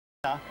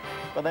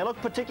but they look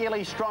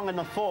particularly strong in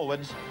the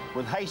forwards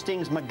with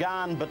Hastings,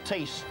 McGann,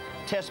 Batiste,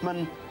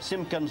 Tessman,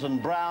 Simpkins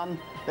and Brown.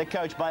 They're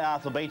coached by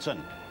Arthur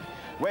Beetson.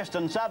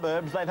 Western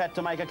Suburbs, they've had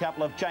to make a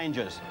couple of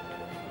changes.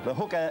 The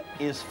hooker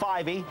is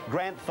Fivey,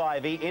 Grant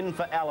Fivey, in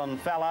for Alan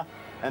Fowler,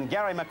 and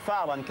Gary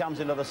McFarlane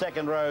comes into the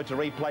second row to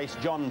replace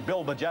John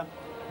Bilberger.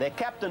 They're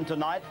captained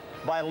tonight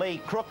by Lee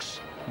Crooks.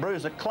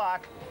 Bruiser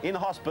Clark in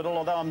hospital,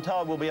 although I'm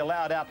told will be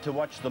allowed out to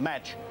watch the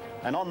match.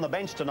 And on the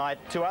bench tonight,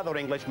 two other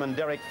Englishmen,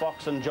 Derek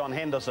Fox and John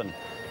Henderson.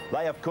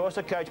 They, of course,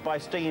 are coached by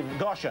Steve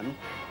Goshen,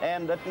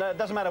 and it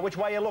doesn't matter which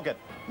way you look at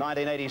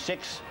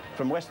 1986.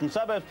 From Western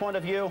Suburbs' point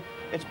of view,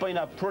 it's been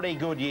a pretty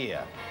good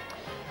year.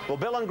 Well,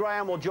 Bill and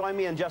Graham will join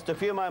me in just a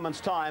few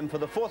moments' time for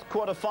the fourth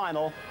quarter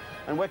final,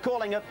 and we're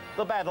calling it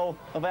the battle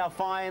of our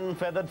fine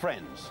feathered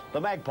friends,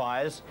 the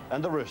Magpies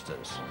and the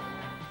Roosters.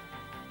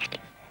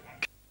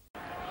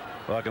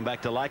 Welcome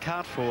back to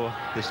Leichhardt for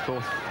this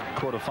fourth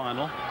quarter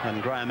final,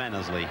 and Graham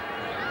Annesley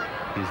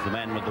is the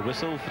man with the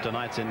whistle for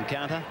tonight's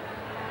encounter.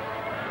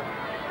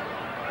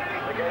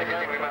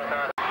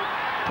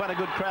 Quite a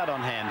good crowd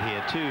on hand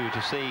here too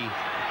to see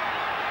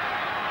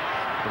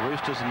the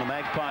Roosters and the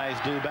Magpies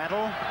do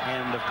battle,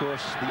 and of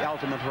course the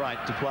ultimate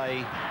right to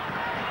play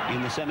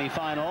in the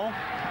semi-final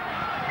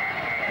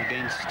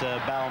against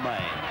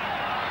Balmain.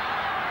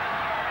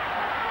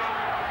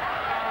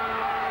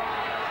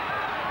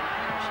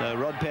 So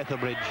Rod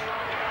Petherbridge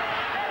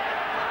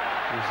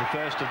is the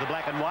first of the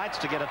black and whites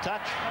to get a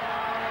touch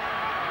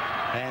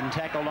and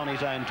tackled on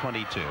his own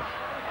 22.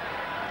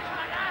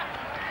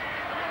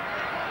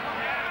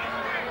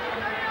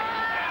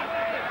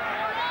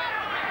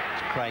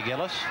 Craig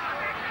Ellis.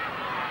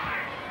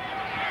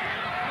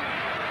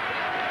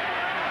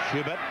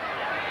 Schubert.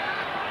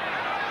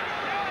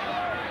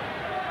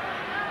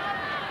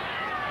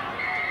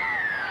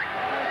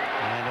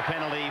 And a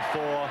penalty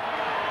for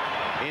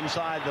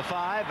inside the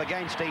 5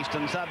 against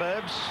Eastern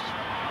Suburbs.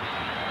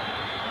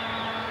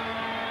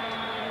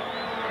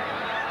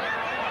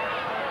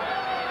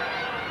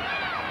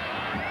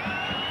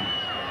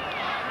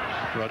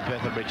 Rod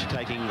Petherbridge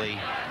taking the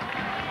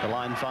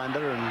line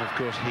finder, and of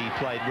course he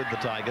played with the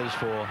Tigers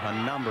for a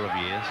number of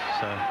years,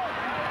 so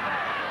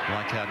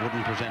Leichhardt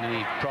wouldn't present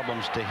any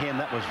problems to him.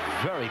 That was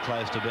very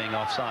close to being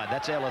offside.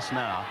 That's Ellis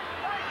now.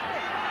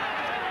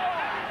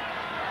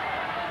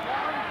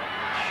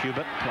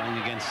 Schubert playing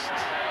against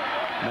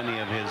many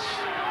of his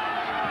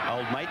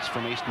old mates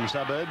from Eastern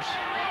Suburbs.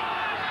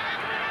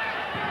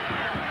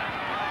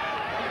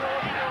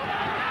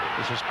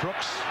 This is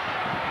Crooks.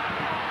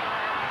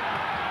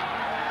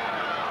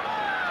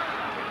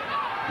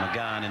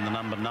 McGann in the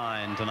number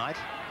 9 tonight.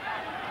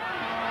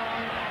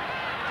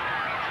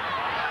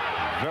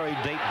 Very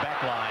deep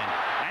back line.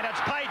 And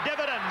it's paid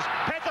dividends.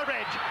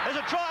 Petherbridge is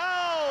a try.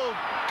 Oh,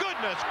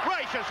 goodness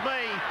gracious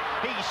me.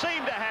 He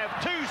seemed to have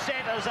 2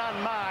 centres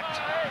unmarked.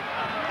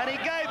 And he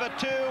gave it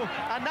to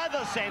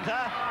another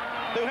centre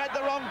who had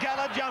the wrong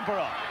colour jumper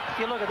on. If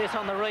you look at this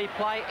on the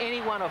replay, any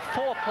one of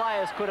 4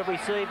 players could have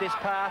received this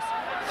pass.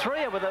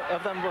 3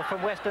 of them were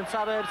from Western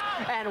Suburbs,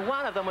 and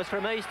 1 of them was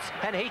from East,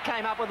 and he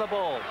came up with the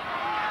ball.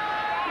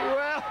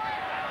 Well,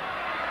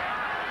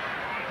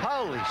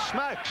 holy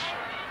smokes.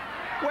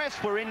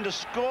 West were in to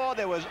score.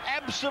 There was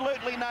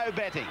absolutely no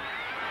betting.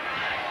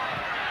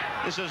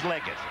 This is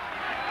Leggett.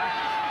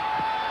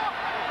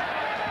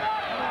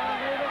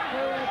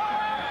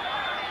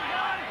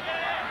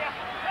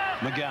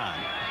 McGann.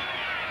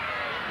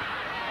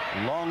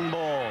 Long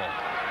ball.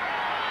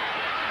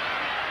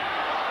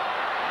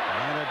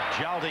 And a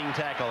jolting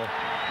tackle.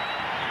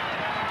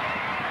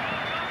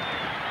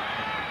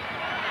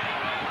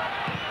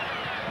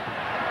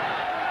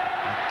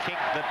 A kick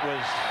that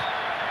was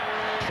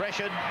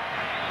pressured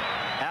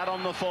out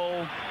on the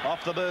full,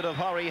 off the boot of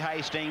Horry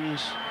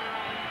Hastings,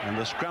 and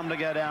the scrum to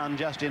go down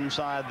just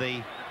inside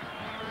the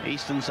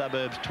Eastern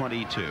Suburbs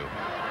 22.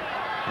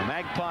 The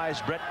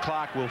Magpies, Brett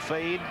Clark will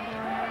feed.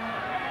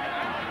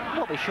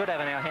 What we should have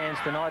in our hands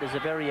tonight is a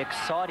very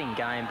exciting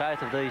game.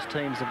 Both of these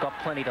teams have got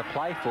plenty to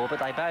play for, but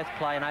they both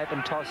play an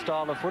open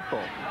style of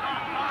football.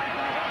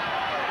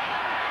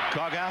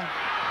 Cogger.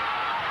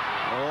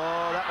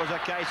 Oh, that was a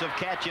case of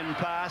catch and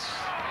pass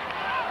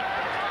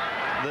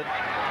that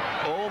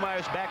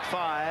almost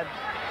backfired.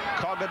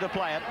 Cogger to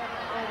play it.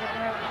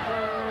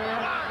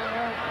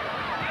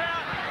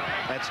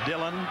 That's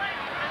Dillon.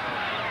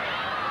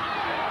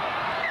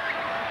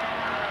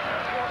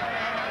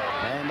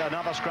 And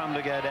another scrum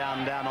to go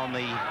down on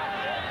the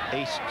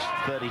east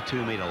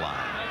 32-metre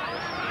line.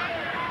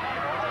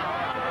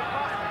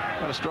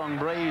 Got a strong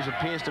breeze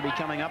appears to be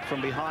coming up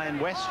from behind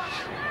West.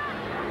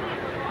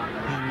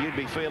 And you'd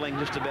be feeling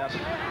just about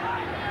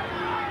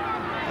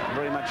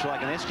very much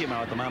like an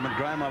Eskimo at the moment,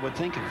 Graham, I would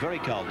think. A very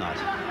cold night.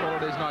 Well,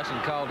 it is nice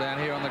and cold down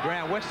here on the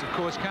ground. West, of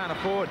course, can't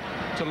afford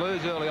to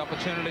lose early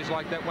opportunities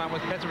like that one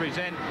with Petherbridge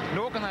End,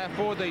 nor can they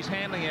afford these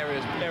handling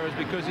errors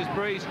because this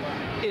breeze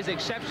is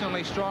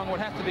exceptionally strong. Would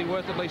have to be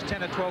worth at least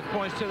 10 or 12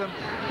 points to them.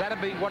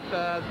 That'd be what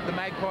the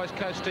Magpies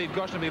coach Steve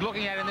Goshen will be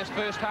looking at in this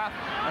first half,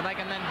 and they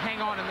can then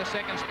hang on in the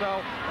second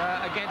spell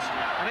against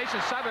an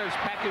Eastern Suburbs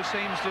pack who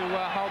seems to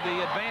hold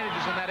the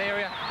advantages in that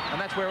area,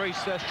 and that's where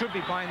East should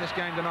be playing this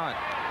game tonight.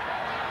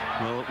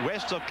 Well,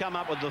 West have come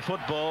up with the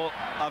football.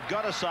 I've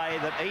got to say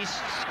that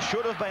East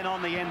should have been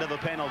on the end of a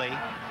penalty.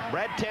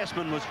 Brad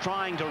Tessman was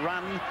trying to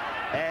run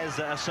as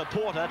a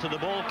supporter to the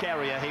ball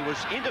carrier. He was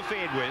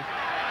interfered with,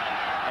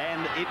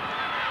 and it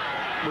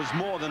was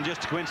more than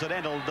just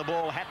coincidental. The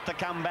ball had to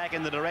come back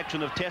in the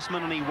direction of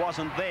Tessman, and he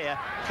wasn't there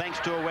thanks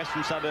to a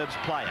Western Suburbs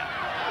player.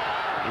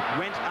 It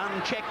went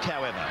unchecked,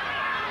 however,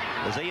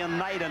 as Ian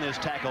Naden is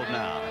tackled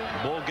now.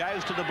 The ball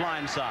goes to the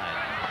blind side,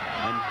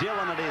 and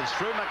Dillon it is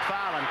through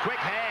McFarlane. Quick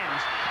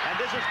hands, and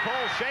this is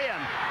Paul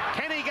Sheehan.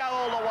 Can he go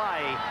all the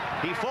way?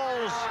 He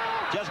falls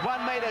just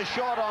 1 metre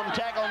short on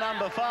tackle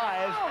number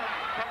 5.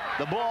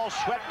 The ball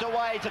swept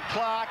away to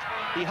Clark.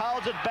 He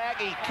holds it back,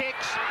 he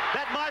kicks.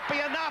 That might be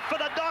enough for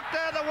the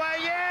doctor. The way,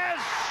 yes!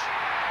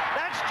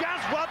 That's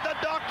just what the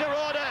doctor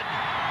ordered.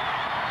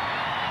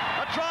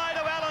 A try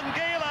to Alan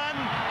Geelan,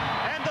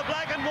 and the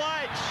black and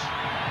whites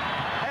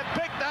have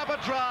picked up a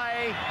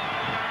try,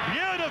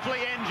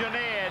 beautifully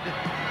engineered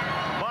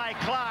by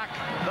Clark,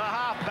 the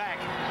halfback.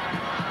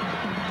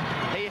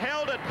 He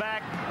held it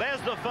back.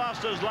 There's the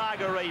Foster's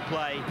Lager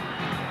replay.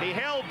 He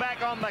held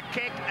back on the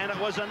kick, and it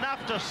was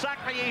enough to suck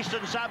the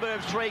Eastern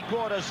Suburbs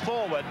 3/4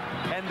 forward,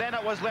 and then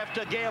it was left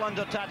to Geelan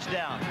to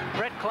touchdown.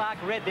 Brett Clark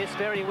read this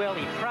very well.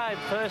 He probed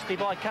firstly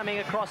by coming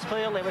across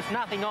field. There was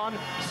nothing on,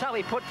 so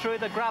he put through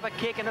the grubber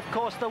kick, and of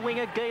course the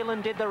winger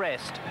Geelan did the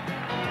rest.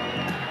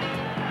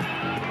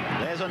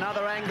 There's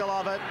another angle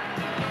of it.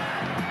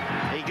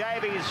 He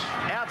gave his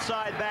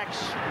outside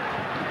backs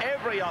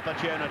every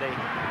opportunity.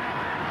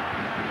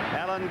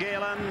 Alan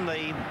Geelan,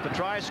 the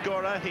try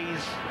scorer,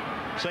 he's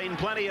seen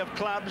plenty of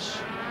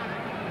clubs.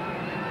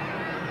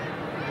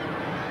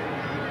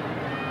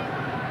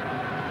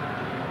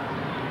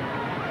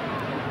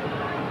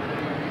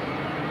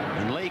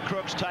 And Lee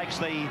Crooks takes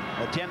the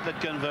attempted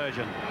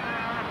conversion.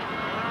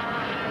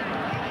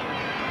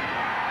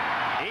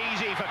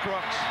 Easy for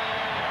Crooks.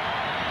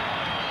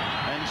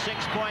 And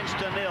 6 points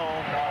to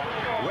 0.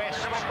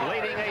 West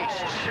leading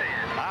East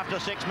after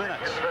 6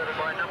 minutes.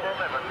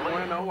 Want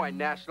to know why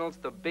National's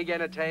the big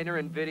entertainer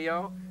in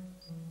video?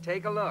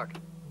 Take a look.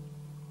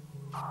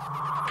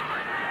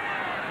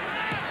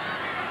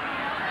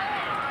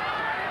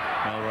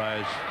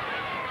 Melrose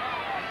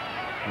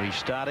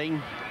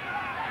restarting.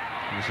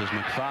 This is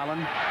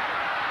McFarlane.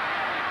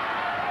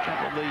 A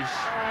couple of these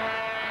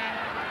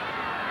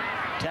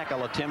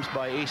tackle attempts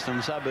by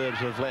Eastern Suburbs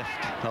have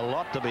left a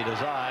lot to be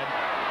desired.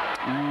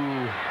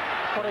 Ooh.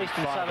 What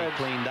Eastern Suburbs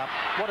cleaned up.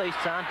 What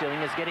East aren't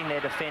doing is getting their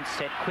defence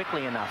set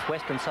quickly enough.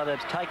 Western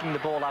Suburbs taking the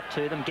ball up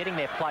to them, getting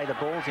their play the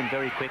balls in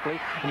very quickly,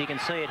 and you can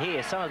see it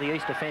here. Some of the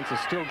East defence is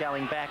still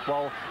going back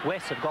while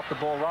West have got the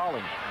ball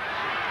rolling.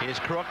 Here's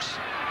Crooks.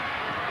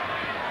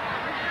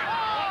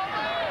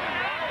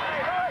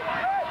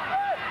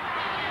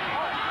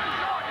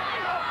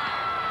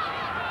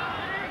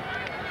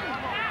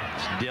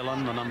 It's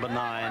Dillon, the number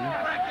 9.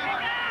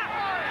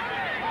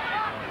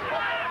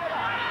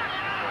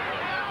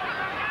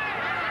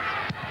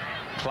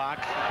 Clark,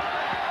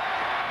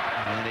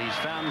 and he's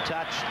found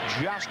touch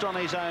just on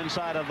his own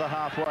side of the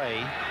halfway.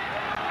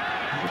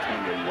 I'm just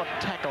wondering what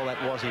tackle that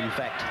was, in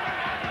fact.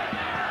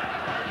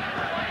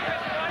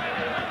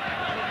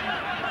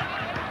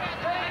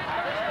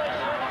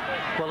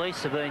 Well,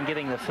 East have been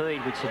giving the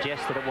feed, which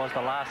suggests that it was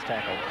the last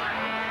tackle.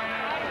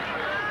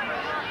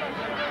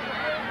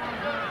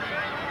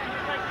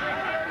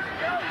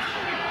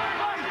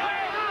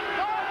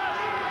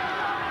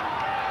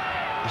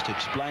 Just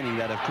explaining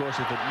that, of course,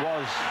 if it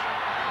was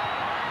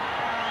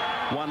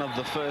one of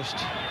the first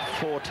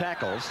 4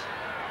 tackles,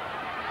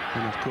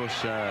 then of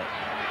course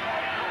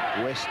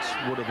West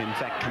would have in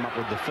fact come up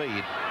with the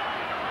feed,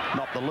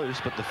 not the loose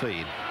but the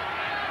feed.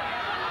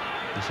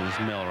 This is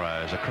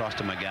Melrose across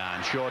to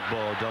McGann, short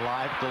ball,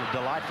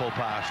 delightful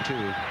pass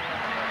too,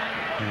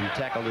 and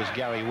tackled is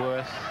Gary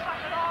Worth.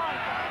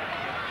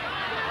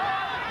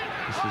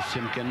 This is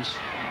Simpkins.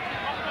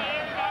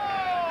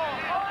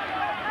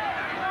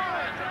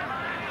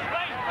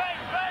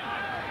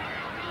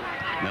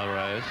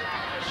 Melrose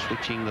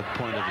switching the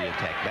point of the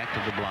attack back to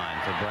the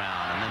blind for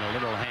Brown, and then a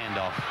little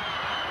handoff,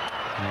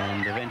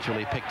 and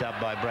eventually picked up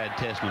by Brad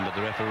Tessman, but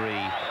the referee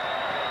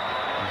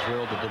was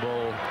ruled that the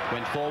ball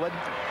went forward.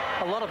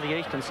 A lot of the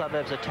Eastern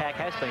Suburbs attack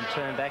has been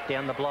turned back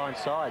down the blind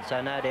side,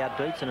 so no doubt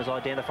Beetson has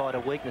identified a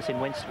weakness in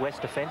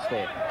West defence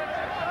there.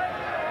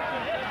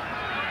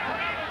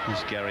 This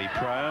is Gary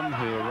Prohm,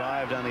 who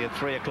arrived only at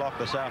 3 o'clock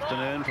this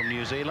afternoon from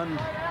New Zealand.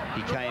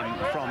 He came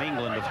from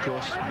England, of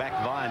course, back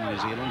via New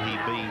Zealand.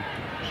 He'd been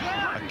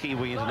a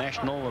Kiwi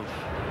international of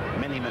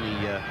many, many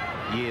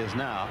years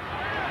now.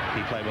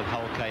 He played with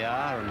Hull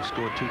KR and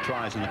scored 2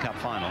 tries in the Cup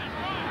final.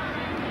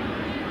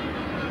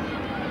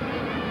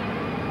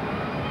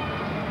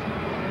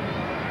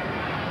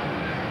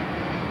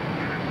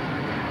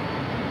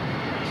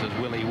 This is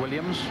Willie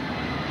Williams.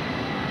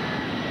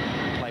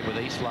 Played with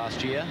East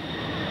last year.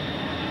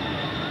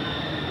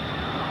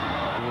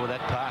 Oh,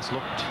 that pass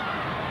looked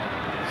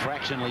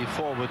fractionally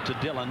forward to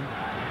Dillon.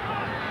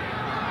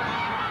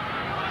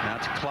 Now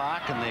it's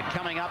Clark, and they're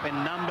coming up in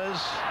numbers.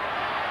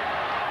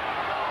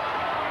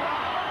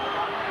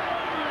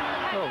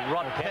 Well,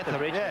 Rod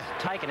Petherbridge was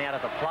taken out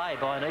of the play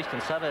by an Eastern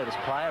Suburbs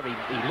player.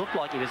 He looked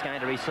like he was going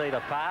to receive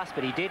a pass,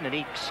 but he didn't, and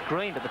he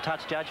screamed at the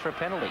touch judge for a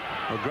penalty.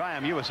 Well,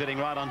 Graham, you were sitting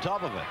right on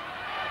top of it.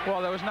 Well,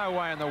 there was no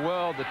way in the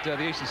world that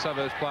the Eastern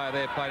Suburbs player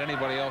there played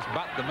anybody else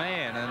but the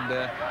man,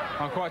 and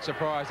I'm quite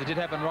surprised. It did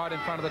happen right in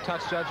front of the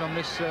touch judge on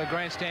this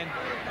grandstand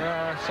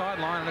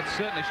sideline, and it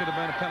certainly should have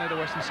been a penalty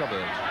to Western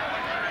Suburbs.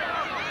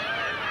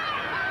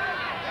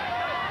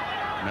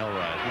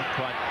 Melrose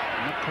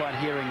not quite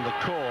hearing the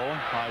call,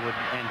 I would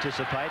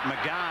anticipate.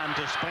 McGahn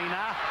to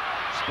Spina.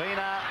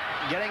 Spina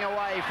getting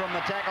away from the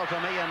tackle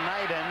from Ian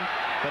Naden,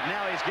 but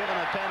now he's given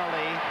a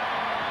penalty.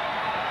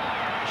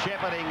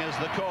 Shepherding is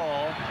the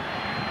call.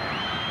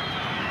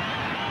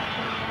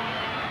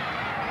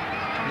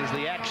 Here's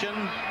the action.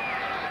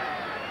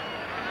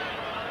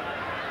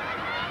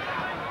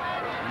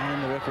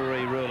 And the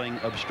referee ruling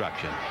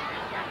obstruction.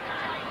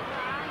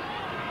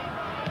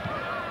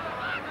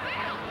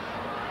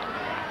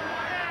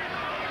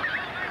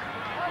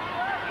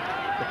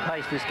 The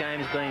pace this game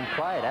is being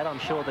played at, I'm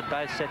sure that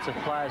both sets of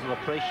players will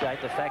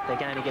appreciate the fact they're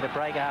going to get a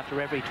break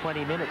after every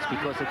 20 minutes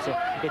because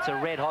it's a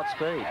red-hot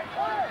speed.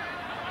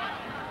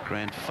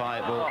 Grant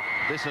Five. Well,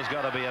 this has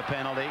got to be a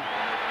penalty.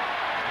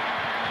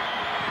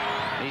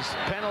 He's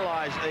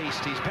penalised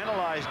East. He's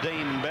penalised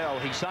Dean Bell.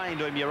 He's saying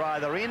to him, you're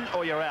either in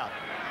or you're out.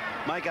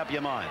 Make up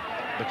your mind.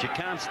 But you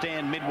can't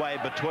stand midway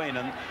between.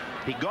 And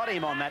he got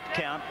him on that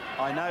count.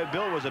 I know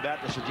Bill was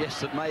about to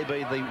suggest that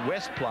maybe the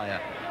West player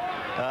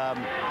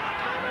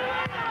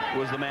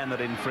was the man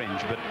that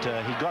infringed. But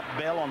he got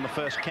Bell on the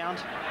first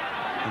count.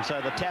 And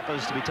so the tap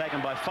is to be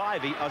taken by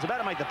Five. I was about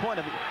to make the point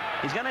of it.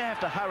 He's going to have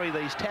to hurry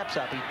these taps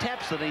up. He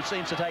taps it. He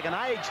seems to take an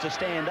age to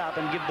stand up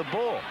and give the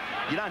ball.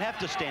 You don't have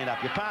to stand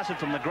up. You pass it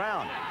from the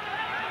ground.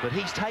 But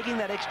he's taking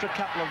that extra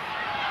couple of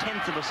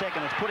tenths of a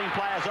second. It's putting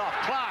players off.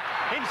 Clark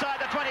inside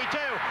the 22,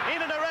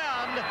 in and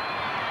around.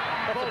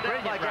 Pulled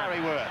down by Gary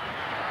Worth.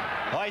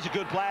 Oh, he's a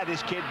good player,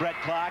 this kid, Brett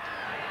Clark.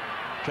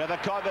 Trevor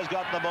Cogger's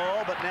got the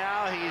ball, but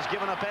now he's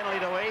given a penalty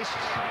to East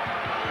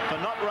for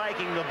not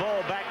raking the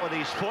ball back with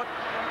his foot.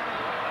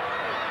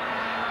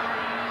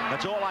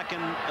 That's all I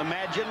can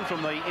imagine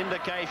from the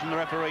indication the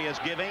referee is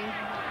giving.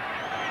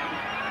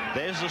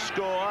 There's the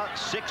score,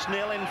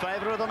 6-0 in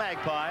favour of the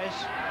Magpies.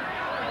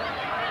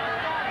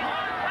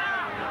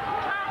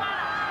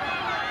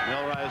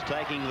 Melrose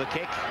taking the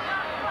kick.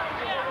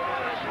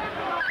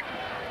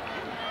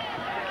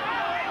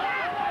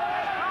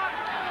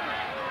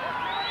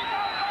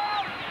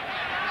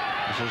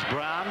 This is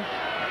Brown.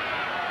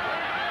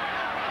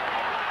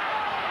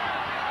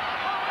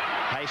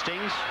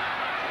 Hastings.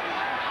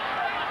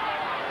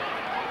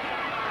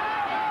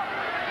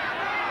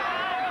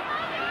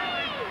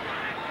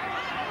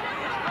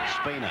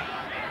 Spina.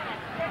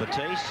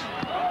 Batiste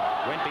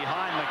went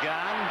behind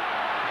McGahn,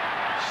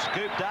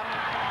 scooped up.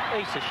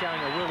 East is showing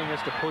a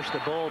willingness to push the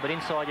ball, but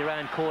inside your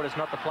own court is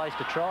not the place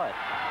to try it.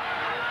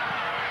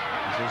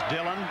 This is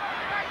Dillon.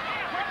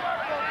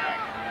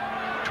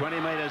 20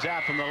 metres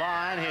out from the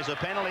line. Here's a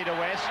penalty to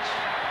West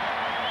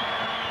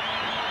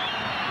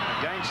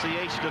against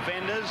the East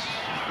defenders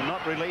for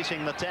not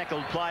releasing the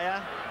tackled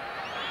player.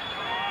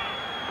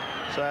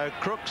 So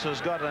Crooks has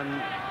got a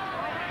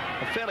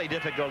fairly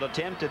difficult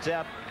attempt. It's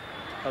out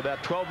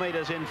about 12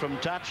 metres in from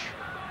touch.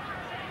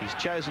 He's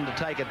chosen to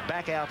take it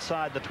back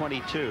outside the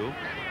 22.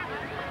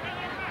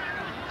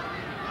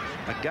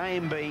 A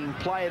game being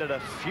played at a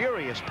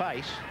furious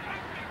pace.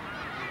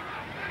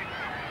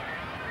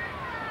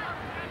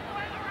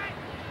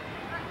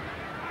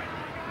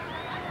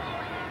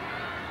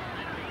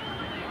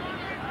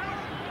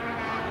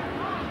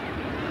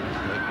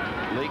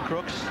 Lee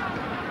Crooks.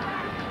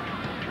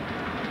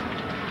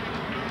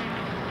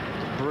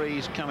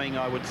 Breeze coming,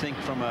 I would think,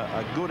 from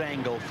a good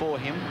angle for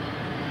him.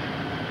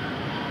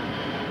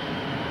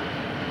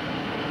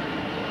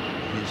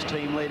 His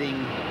team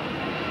leading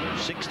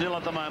 6-0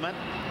 at the moment.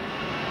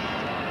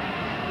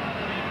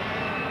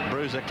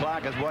 Bruiser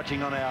Clark is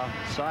watching on our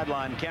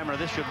sideline camera.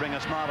 This should bring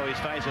a smile to his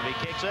face if he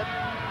kicks it.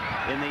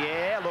 In the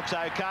air, looks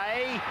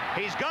okay.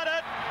 He's got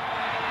it.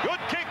 Good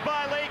kick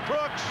by Lee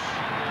Crooks.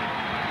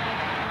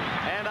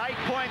 And 8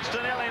 points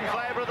to nil in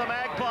favour of the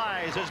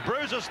Magpies. Is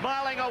Bruiser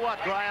smiling or what,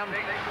 Graham?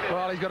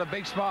 Well, he's got a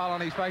big smile on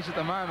his face at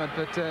the moment,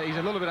 but he's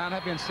a little bit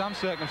unhappy in some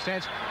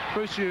circumstance.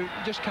 Bruce, you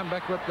just come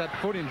back with that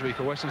foot injury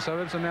for Western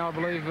Suburbs, and now I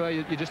believe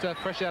you're just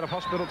fresh out of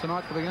hospital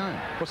tonight for the game.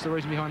 What's the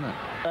reason behind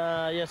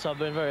that? Yes, I've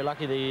been very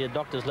lucky. The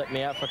doctors let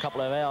me out for a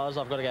couple of hours.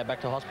 I've got to go back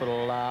to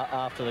hospital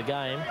after the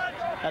game.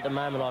 At the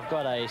moment, I've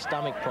got a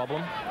stomach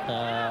problem,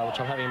 which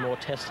I'm having more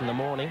tests in the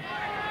morning.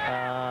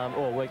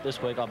 All week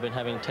this week I've been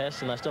having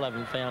tests, and they still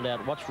haven't found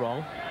out what's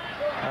wrong.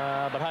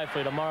 But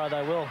hopefully tomorrow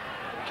they will.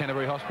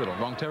 Canterbury Hospital,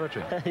 wrong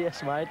territory.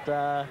 Yes, mate.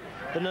 The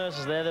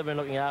nurses there, they've been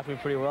looking after me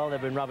pretty well.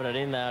 They've been rubbing it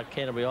in,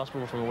 Canterbury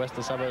Hospital, from a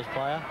Western Suburbs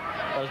player.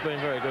 But it's been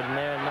very good in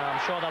there, and I'm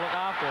sure they'll look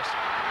after us.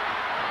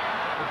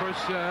 Well,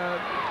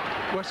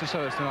 Bruce, Western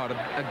Suburbs tonight,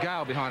 a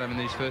gale behind them in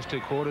these first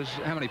 2 quarters.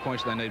 How many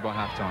points do they need by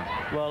half-time?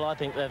 Well, I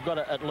think they've got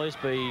to at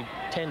least be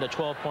 10 to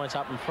 12 points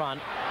up in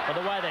front. But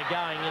the way they're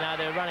going, you know,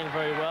 they're running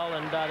very well,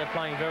 and they're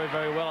playing very,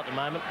 very well at the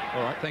moment.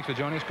 All right, thanks for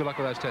joining us. Good luck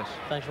with those tests.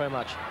 Thanks very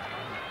much.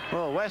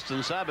 Well,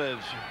 Western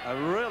Suburbs are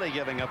really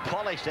giving a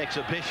polished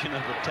exhibition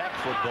of attack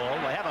football.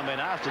 They haven't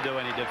been asked to do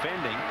any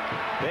defending.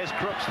 There's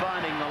Crooks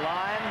finding the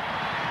line,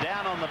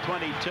 down on the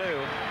 22.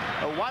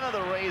 One of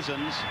the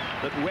reasons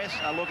that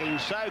West are looking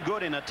so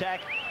good in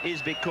attack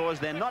is because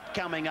they're not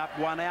coming up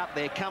one out,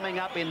 they're coming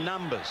up in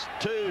numbers.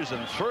 2s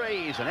and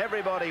 3s, and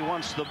everybody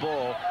wants the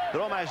ball.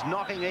 They're almost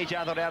knocking each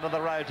other out of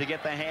the road to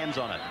get their hands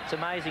on it. It's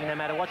amazing, no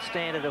matter what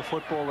standard of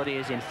football it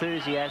is,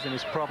 enthusiasm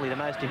is probably the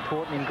most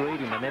important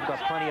ingredient, and they've got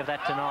plenty of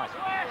that tonight.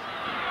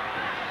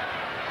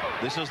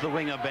 This is the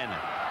winger, Bennett.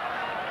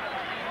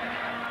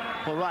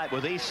 All right,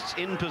 with East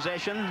in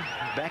possession,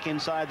 back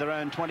inside their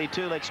own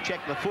 22, let's check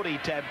the footy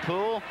tab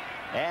pool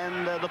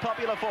and the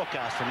popular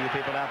forecast from you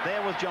people out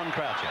there with John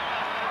Croucher.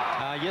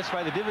 Yes,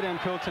 Ray, the dividend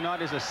pool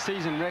tonight is a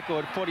season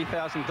record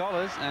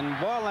 $40,000, and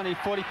while only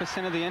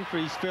 40% of the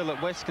entries feel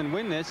that West can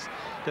win this,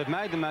 they've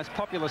made the most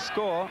popular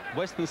score,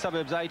 Western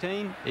Suburbs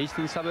 18,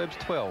 Eastern Suburbs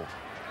 12.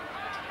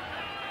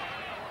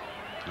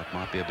 That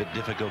might be a bit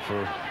difficult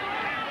for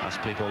us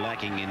people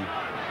lacking in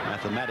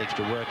mathematics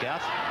to work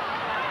out.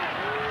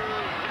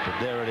 But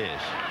there it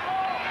is.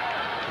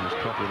 Most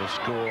popular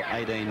score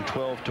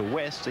 18-12 to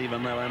West,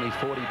 even though only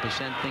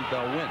 40% think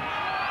they'll win.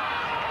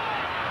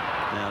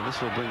 Now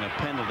this will bring a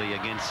penalty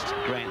against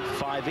Grant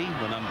Fivey,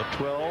 the number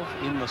 12,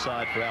 in the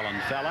side for Alan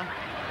Fowler.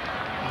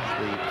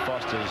 The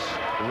Foster's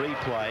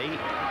replay.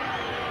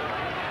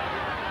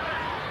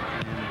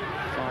 And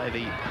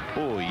Fivey,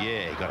 oh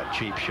yeah, got a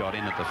cheap shot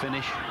in at the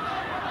finish.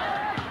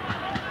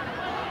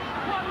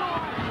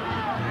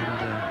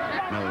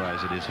 And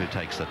Melrose it is who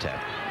takes the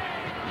tap.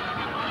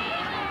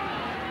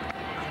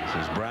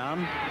 This is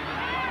Brown.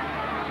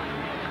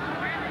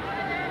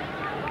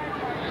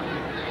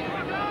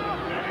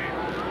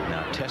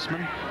 Now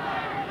Tessman.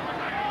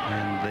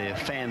 And they're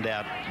fanned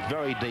out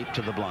very deep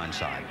to the blind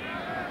side.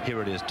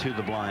 Here it is to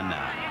the blind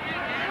now.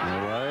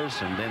 Melrose,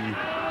 and then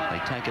they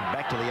take it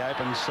back to the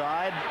open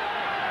side.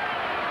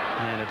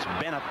 And it's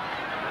Bennett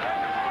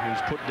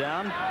who's put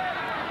down.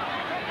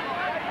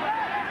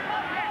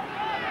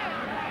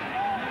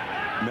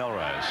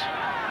 Melrose.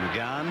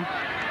 McGann.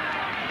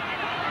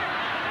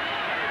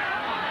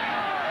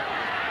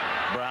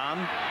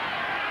 Brown.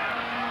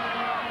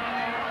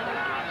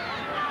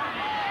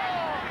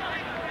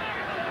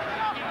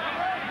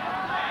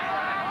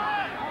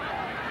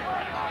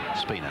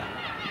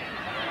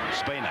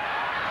 Spina.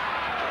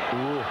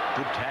 Ooh,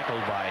 good tackle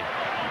by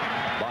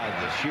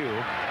the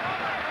shoe.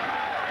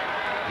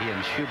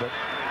 Ian Schubert.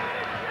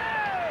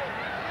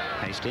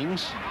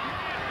 Hastings.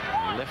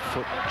 Left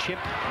foot chip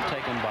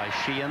taken by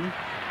Sheehan.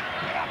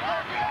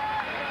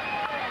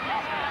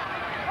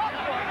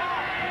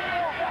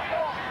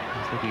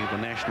 Looking at the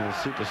national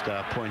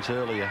superstar points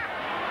earlier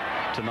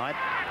tonight.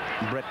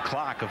 Brett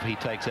Clark, if he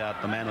takes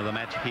out the man of the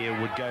match here,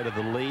 would go to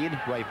the lead.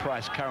 Ray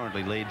Price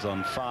currently leads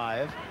on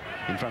 5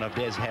 in front of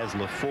Des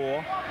Hasler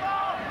 4,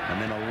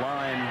 and then a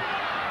line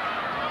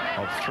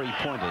of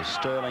 3-pointers: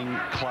 Sterling,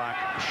 Clark,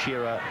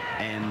 Shearer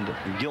and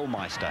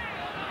Gilmeister.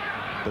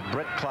 But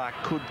Brett Clark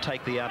could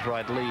take the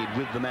outright lead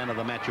with the man of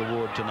the match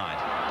award tonight.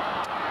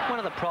 One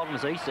of the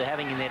problems East are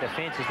having in their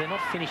defence is they're not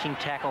finishing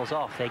tackles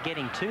off. They're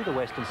getting to the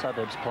Western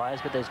Suburbs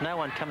players, but there's no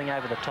one coming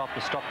over the top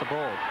to stop the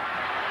ball.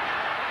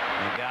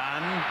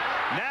 McGann.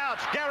 Now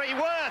it's Gary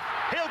Worth.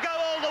 He'll go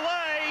all the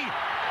way.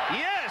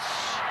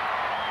 Yes!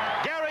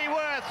 Gary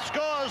Worth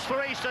scores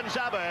for Eastern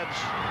Suburbs.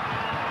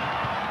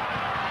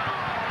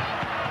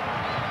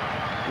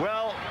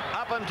 Well,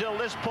 up until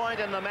this point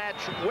in the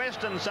match,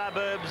 Western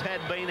Suburbs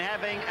had been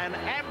having an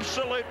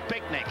absolute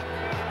picnic.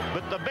 But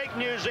But the big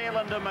New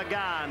Zealander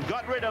McGahn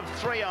got rid of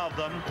 3 of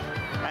them,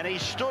 and he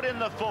stood in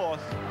the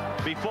 4th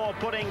before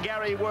putting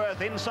Gary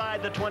Worth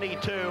inside the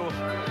 22,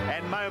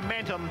 and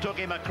momentum took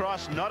him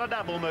across, not a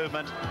double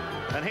movement.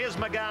 And here's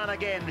McGahn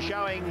again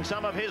showing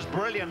some of his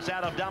brilliance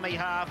out of dummy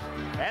half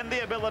and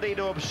the ability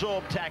to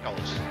absorb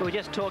tackles. We were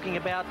just talking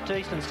about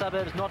Eastern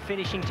Suburbs not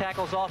finishing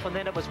tackles off, and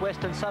then it was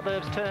Western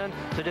Suburbs' turn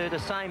to do the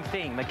same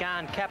thing.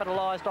 McGahn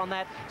capitalised on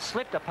that,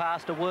 slipped a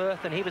pass to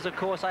Worth, and he was, of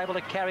course, able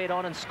to carry it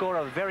on and score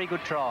a very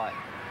good try.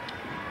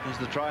 Here's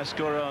the try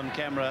scorer on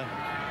camera.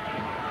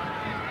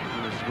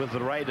 He was with the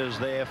Raiders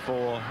there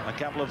for a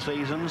couple of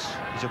seasons.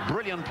 He's a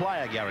brilliant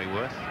player, Gary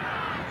Worth.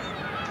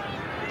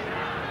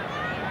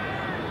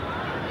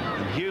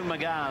 And Hugh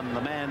McGahn,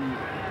 the man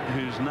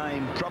whose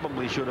name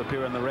probably should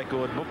appear in the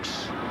record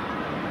books,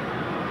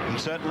 he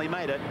certainly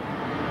made it.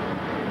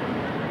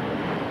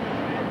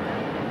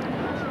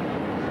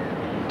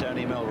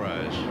 Tony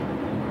Melrose,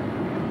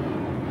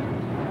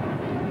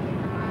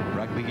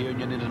 Rugby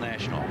Union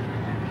International.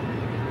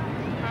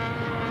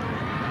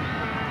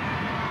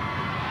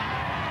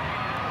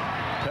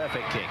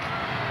 Perfect kick.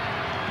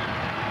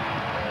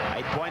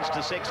 8 points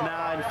to 6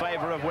 now in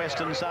favour of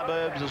Western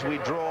Suburbs as we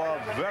draw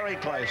very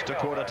close to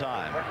quarter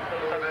time.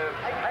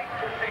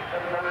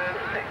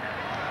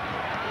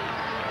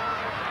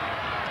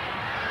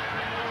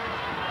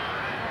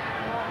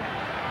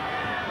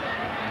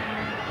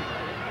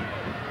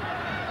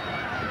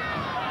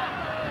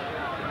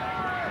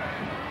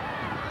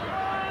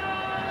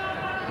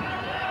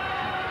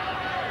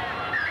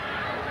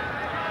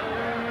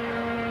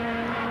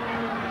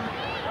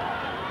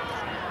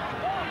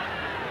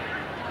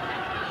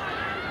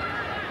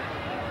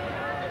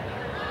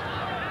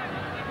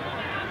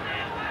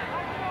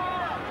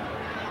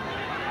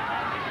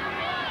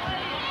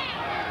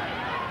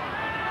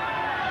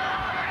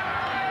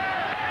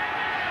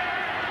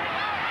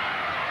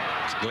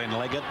 Glenn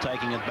Leggett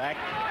taking it back.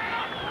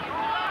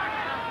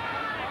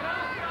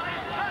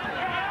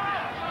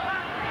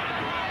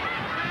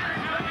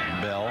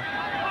 Bell.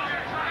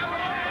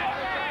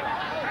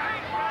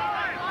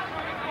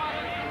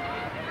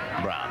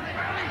 Brown.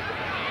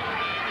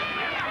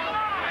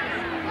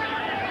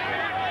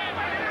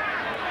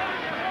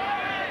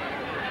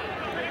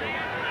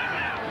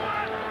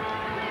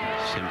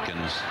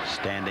 Simpkins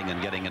standing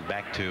and getting it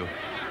back to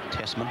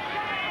Tessman.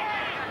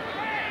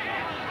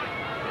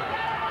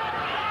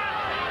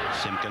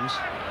 Simpkins,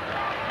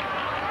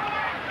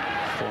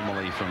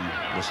 formerly from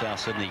the South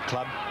Sydney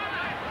club.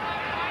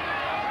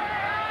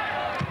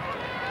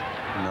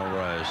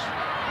 Melrose.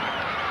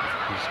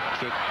 His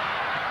kick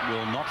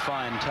will not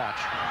find touch.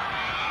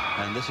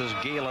 And this is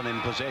Geelan in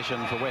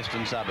possession for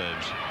Western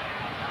Suburbs.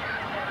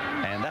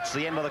 And that's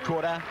the end of the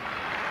quarter.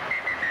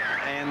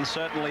 And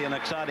certainly an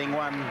exciting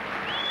one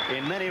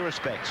in many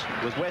respects,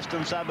 with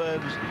Western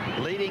Suburbs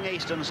leading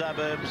Eastern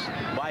Suburbs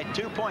by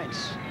 2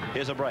 points.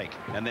 Here's a break,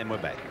 and then we're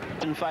back.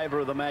 In favour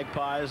of the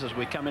Magpies as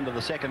we come into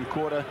the second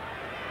quarter,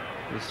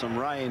 with some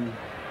rain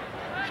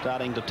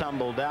starting to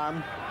tumble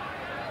down.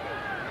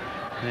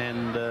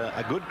 And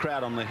a good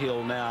crowd on the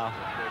hill now,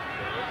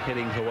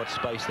 heading for what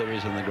space there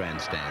is in the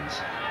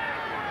grandstands.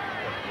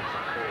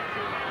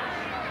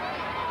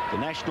 The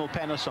National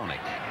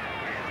Panasonic.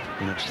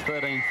 In its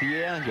 13th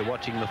year, you're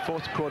watching the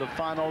 4th quarter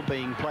final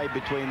being played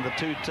between the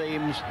two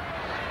teams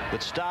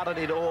that started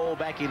it all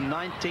back in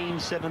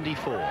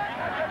 1974.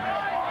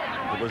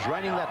 It was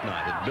raining that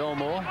night at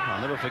Belmore.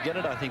 I'll never forget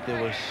it. I think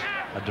there was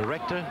a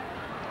director,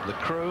 the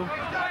crew,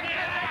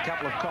 a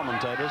couple of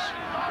commentators,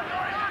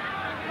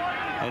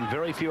 and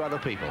very few other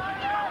people.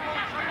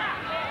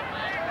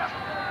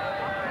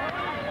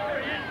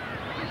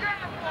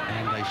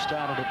 And they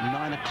started at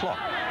 9 o'clock.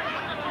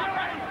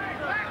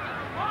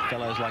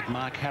 Fellows like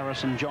Mark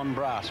Harris and John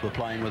Brass were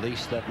playing with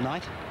East that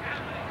night.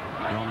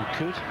 Ron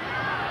Coote.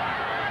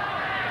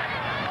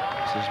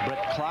 This is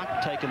Brett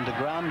Clark, taken to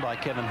ground by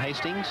Kevin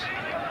Hastings.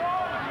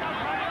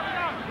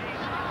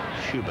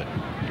 Schubert.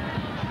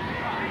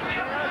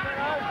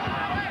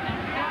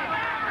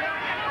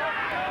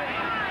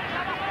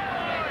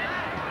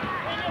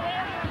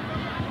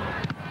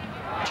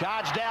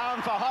 Charge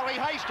down for Horry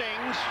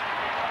Hastings.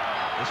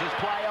 This is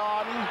play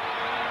on.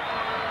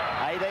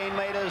 18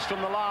 metres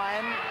from the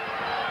line.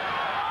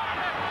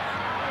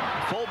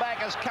 Fullback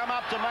has come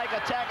up to make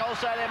a tackle,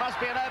 so there must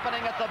be an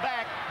opening at the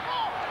back.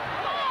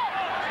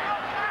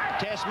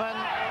 Tessman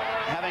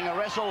having a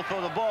wrestle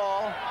for the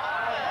ball.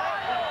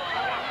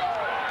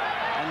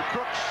 And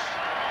Crooks,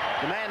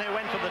 the man who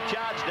went for the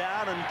charge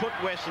down and put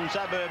Western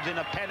Suburbs in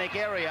a panic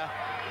area,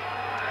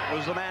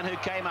 was the man who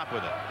came up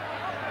with it.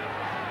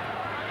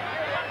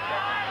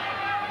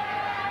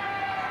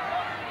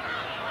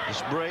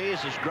 This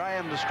breeze, as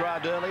Graham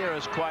described earlier,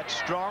 is quite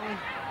strong.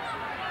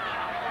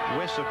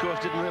 West, of course,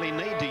 didn't really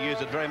need to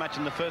use it very much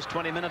in the first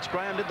 20 minutes,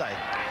 Graham, did they?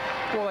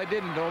 Well, they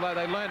didn't, although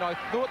they learned. I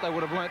thought they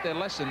would have learnt their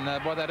lesson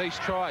by that East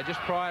try just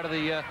prior to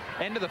the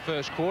end of the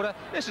first quarter.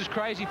 This is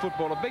crazy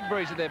football. A big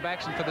breeze at their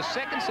backs, and for the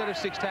second set of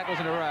 6 tackles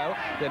in a row,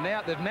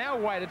 they've now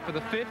waited for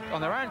the 5th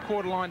on their own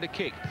quarter line to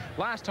kick.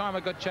 Last time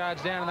it got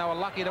charged down, and they were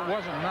lucky that it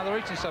wasn't. Another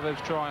Eastern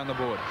Suburbs try on the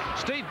board.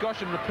 Steve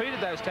Goschen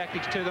repeated those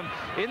tactics to them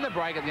in the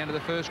break at the end of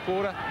the first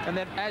quarter, and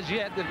then as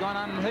yet they've gone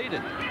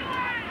unheeded.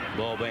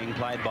 Ball being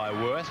played by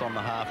Worth on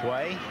the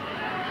halfway.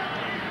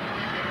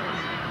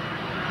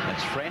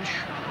 That's French.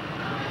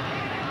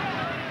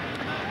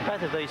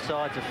 Both of these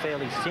sides are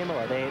fairly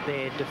similar.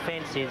 Their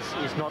defence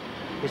is not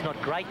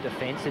great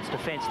defence. It's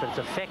defence that's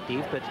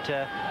effective, but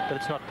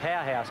it's not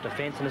powerhouse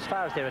defence. And as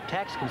far as their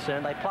attack's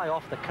concerned, they play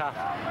off-the-cuff,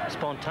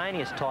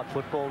 spontaneous type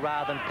football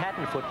rather than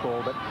pattern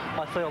football. But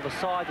I feel the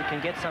side that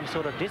can get some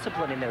sort of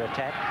discipline in their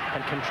attack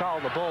and control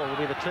the ball will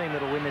be the team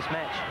that will win this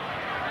match.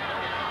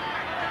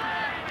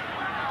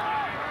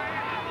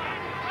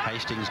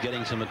 Hastings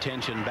getting some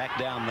attention back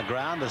down the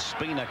ground as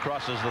Spina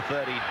crosses the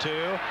 32.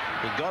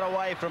 He got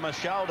away from a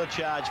shoulder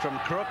charge from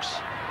Crooks,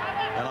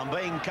 and I'm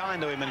being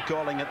kind to him and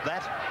calling it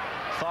that.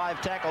 5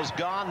 tackles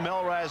gone.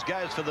 Melrose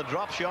goes for the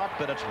drop shot,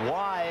 but it's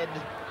wide,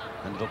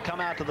 and it'll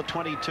come out to the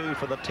 22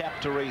 for the tap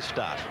to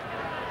restart.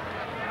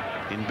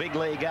 In big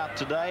league out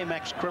today,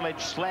 Max Krilich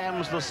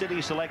slams the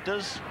City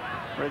selectors.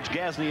 Reg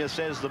Gasnier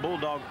says the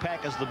Bulldog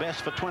pack is the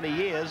best for 20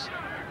 years.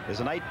 There's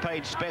an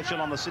 8-page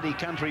special on the City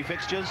Country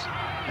fixtures,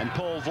 and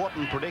Paul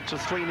Vorton predicts a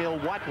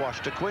 3-0 whitewash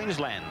to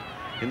Queensland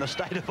in the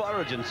State of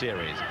Origin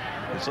series.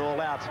 It's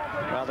all out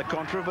rather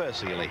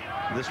controversially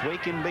this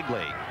week in big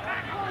league.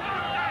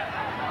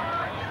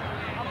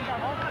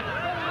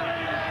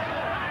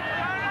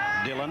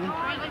 Dillon,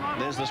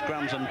 there's the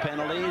scrums and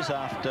penalties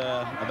after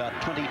about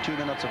 22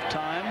 minutes of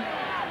time.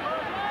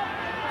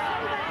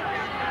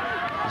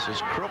 This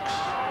is Crooks.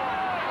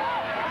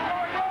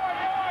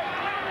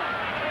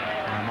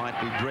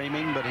 Be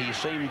dreaming, but he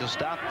seemed to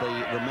start the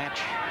match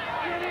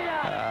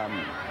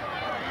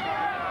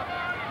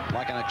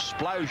like an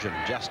explosion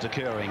just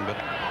occurring, but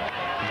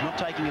he's not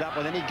taking it up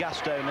with any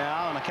gusto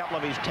now, and a couple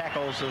of his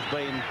tackles have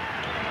been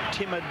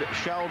timid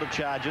shoulder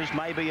charges.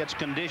 Maybe it's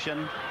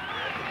condition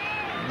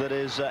that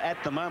is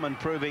at the moment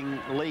proving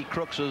Lee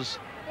Crooks's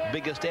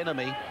biggest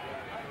enemy.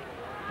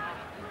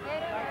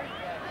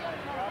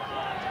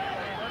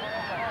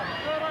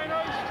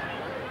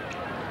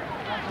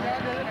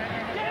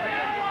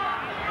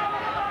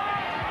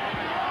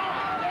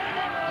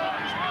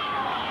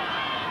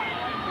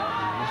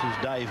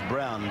 Dave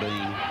Brown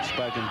being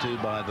spoken to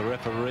by the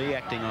referee,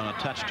 acting on a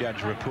touch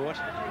judge report.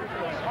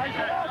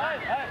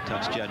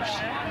 Touch judge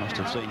must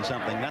have seen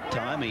something that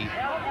time. He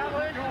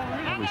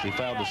obviously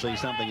failed to see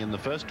something in the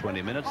first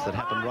 20 minutes that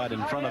happened right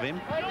in front of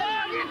him.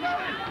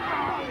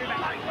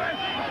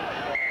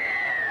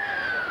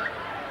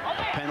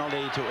 A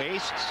penalty to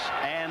Easts,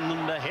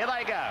 and here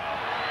they go.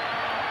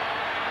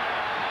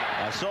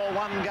 I saw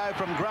one go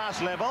from grass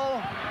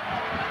level.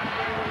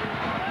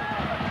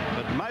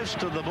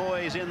 Most of the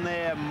boys in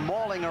there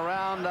mauling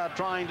around are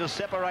trying to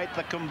separate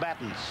the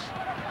combatants.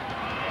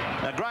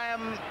 Now,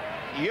 Graham,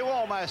 you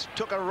almost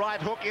took a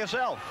right hook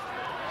yourself.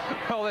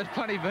 Well, there's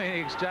plenty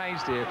being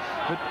exchanged here.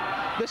 But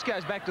this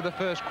goes back to the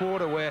first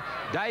quarter where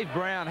Dave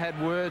Brown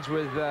had words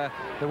with the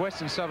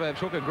Western Suburbs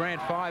hooker Grant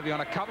Fivey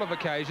on a couple of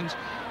occasions,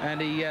 and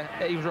he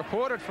was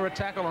reported for a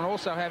tackle and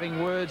also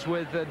having words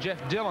with Jeff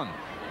Dillon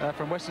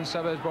from Western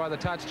Suburbs by the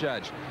touch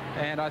judge.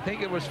 And I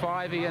think it was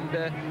Fivey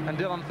and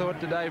Dillon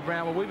thought to Dave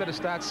Brown, well, we better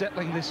start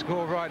settling this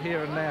score right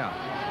here and now.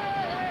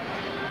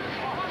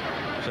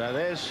 So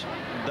there's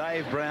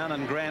Dave Brown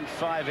and Grant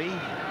Fivey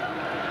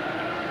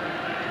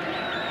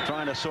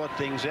trying to sort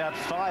things out.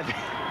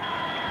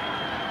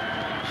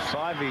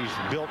 Fivey's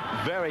built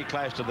very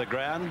close to the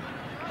ground,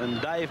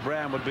 and Dave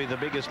Brown would be the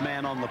biggest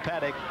man on the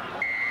paddock.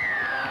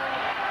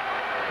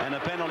 And a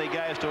penalty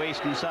goes to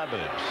Eastern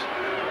Suburbs.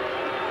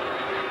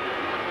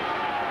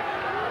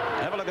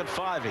 Have a look at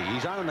Fivey.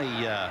 He's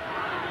only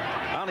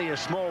a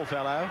small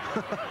fellow.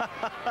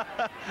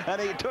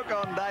 And he took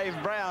on Dave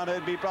Brown,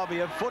 who'd be probably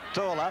a foot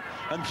taller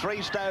and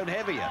 3 stone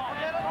heavier.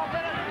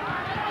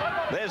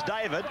 There's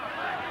David.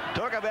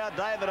 Talk about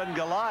David and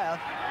Goliath.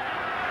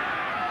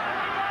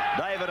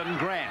 David and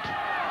Grant.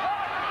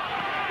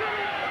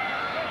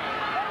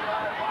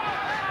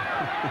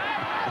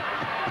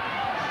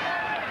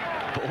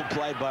 Ball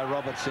played by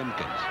Robert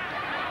Simpkins.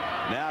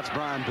 Now it's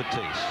Brian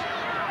Batiste.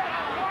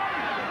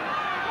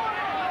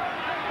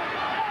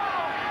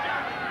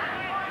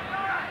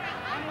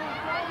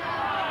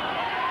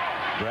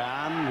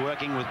 Brown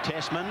working with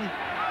Tessman.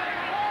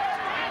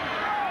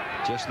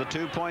 Just the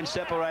 2 points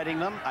separating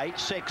them.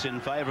 8-6 in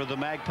favour of the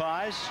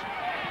Magpies.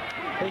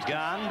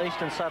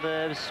 Eastern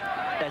Suburbs,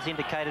 as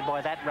indicated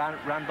by that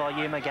run by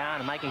Hugh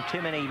McGahn, making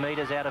too many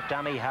metres out of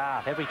dummy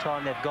half. Every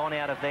time they've gone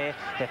out of there,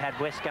 they've had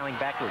West going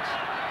backwards.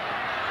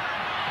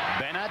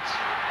 Bennett.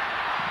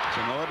 It's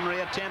an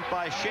ordinary attempt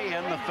by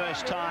Sheehan the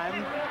first time.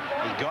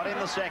 He got in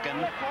the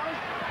second.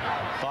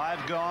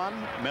 5 gone.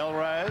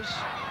 Melrose.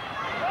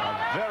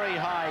 A very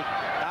high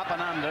up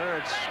and under.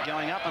 It's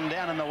going up and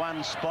down in the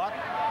one spot.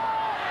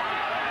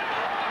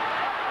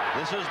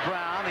 This is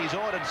Brown. He's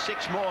ordered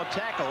 6 more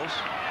tackles.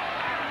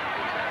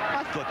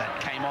 I thought that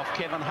came off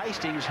Kevin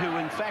Hastings, who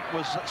in fact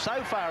was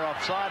so far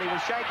offside he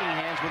was shaking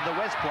hands with the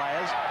West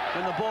players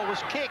when the ball was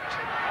kicked.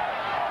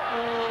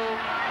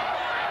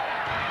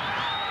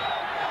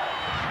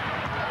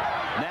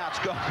 Now it's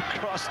gone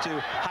across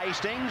to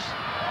Hastings.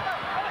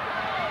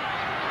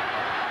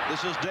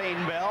 This is Dean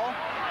Bell.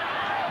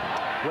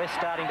 West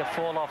starting to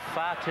fall off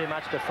far too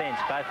much defence,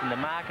 both in the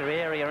marker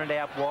area and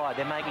out wide.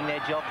 They're making their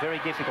job very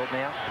difficult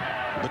now.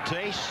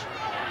 Batiste,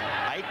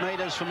 8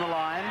 metres from the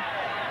line.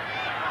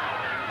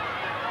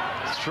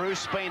 Through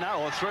Spina,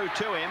 or through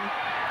to him.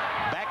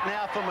 Back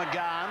now for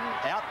McGann.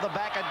 Out the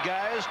back it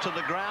goes to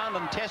the ground,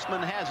 and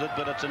Tessman has it,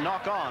 but it's a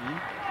knock on.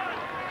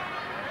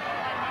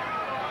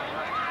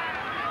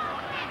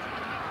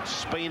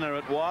 Spina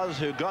it was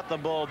who got the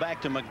ball back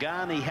to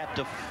McGann. He had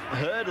to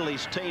hurdle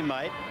his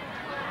teammate.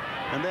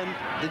 And then,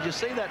 did you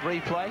see that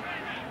replay?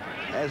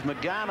 As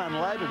McGann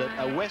unloaded it,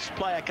 a West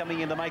player coming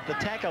in to make the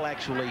tackle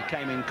actually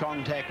came in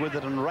contact with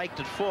it and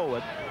raked it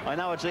forward. I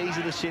know it's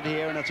easy to sit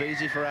here and it's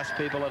easy for us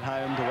people at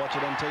home to watch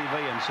it on TV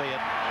and see it.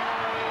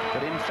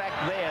 But in fact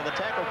there, the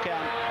tackle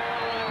count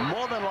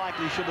more than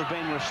likely should have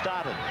been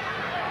restarted.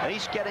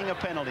 He's getting a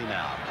penalty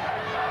now.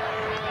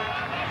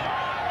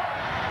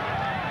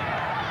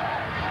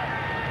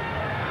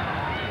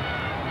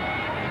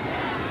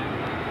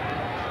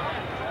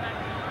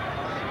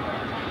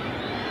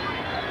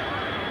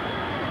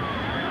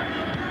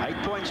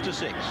 To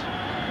 6.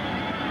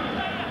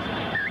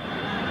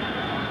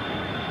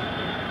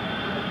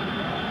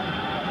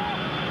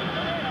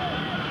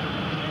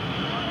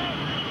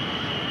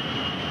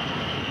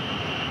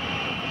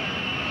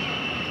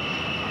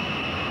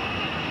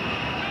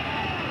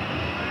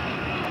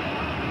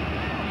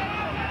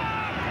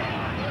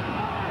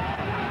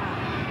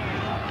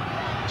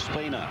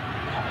 Spina.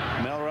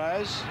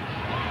 Melrose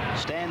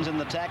stands in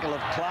the tackle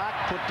of Clark,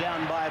 put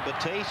down by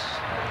Batiste.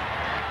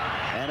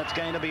 And it's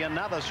going to be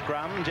another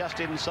scrum just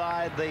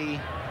inside the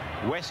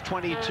West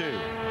 22.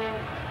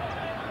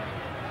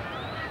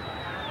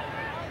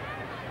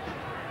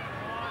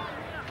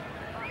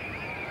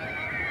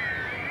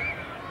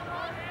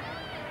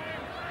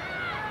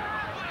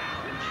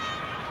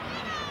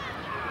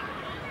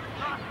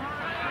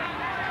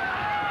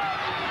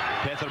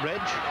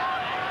 Petherbridge.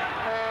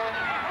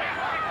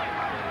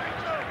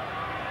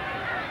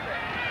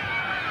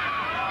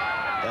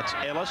 That's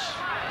Ellis.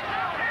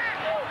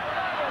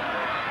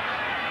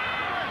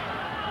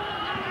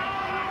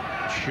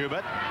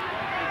 Schubert.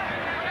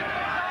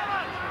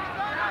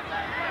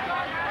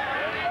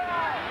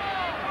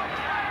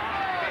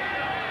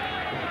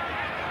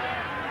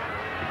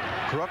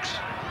 Crooks.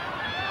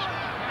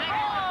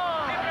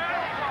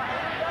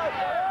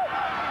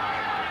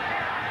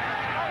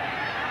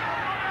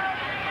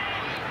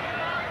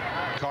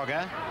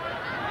 Cogger.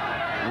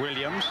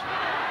 Williams.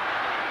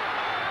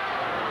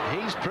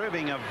 He's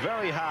proving a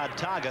very hard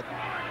target,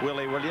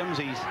 Willie Williams.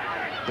 He's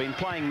been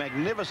playing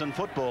magnificent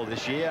football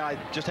this year. I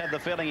just had the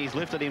feeling he's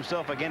lifted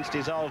himself against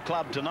his old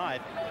club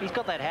tonight. He's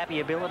got that happy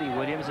ability,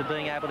 Williams, of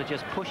being able to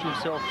just push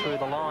himself through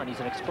the line. He's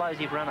an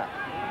explosive runner.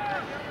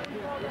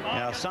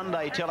 Our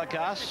Sunday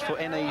telecast for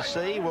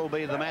NEC will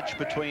be the match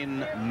between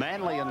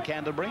Manly and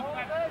Canterbury.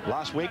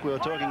 Last week we were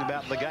talking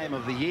about the game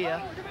of the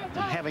year,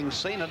 and having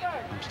seen it,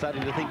 I'm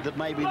starting to think that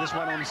maybe this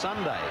one on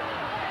Sunday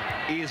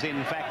is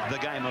in fact the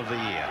game of the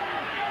year.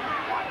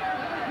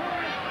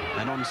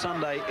 And on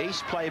Sunday,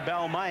 East play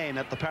Balmain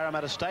at the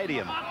Parramatta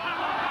Stadium.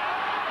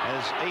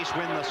 As East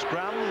win the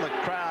scrum, the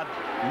crowd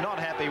not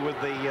happy with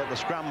the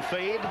scrum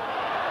feed.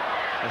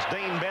 As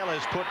Dean Bell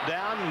is put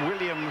down,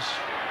 Williams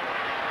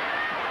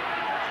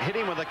hit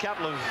him with a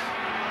couple of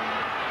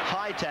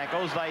high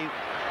tackles. They,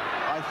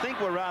 I think,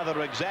 were rather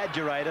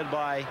exaggerated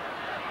by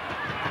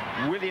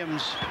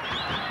Williams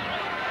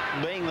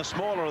being the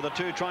smaller of the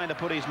two, trying to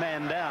put his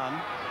man down.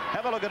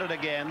 Have a look at it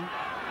again.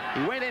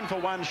 He went in for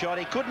one shot.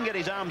 He couldn't get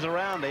his arms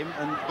around him.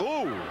 And,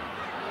 ooh,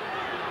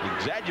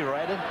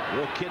 exaggerated.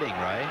 You're kidding,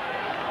 Ray.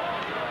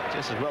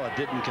 Just as well it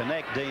didn't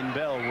connect. Dean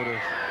Bell would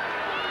have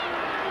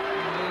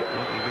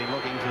been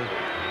looking for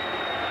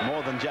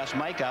more than just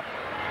makeup.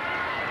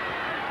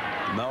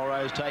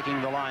 Melrose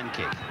taking the line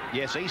kick.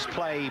 Yes, East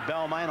play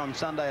Balmain on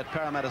Sunday at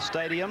Parramatta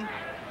Stadium.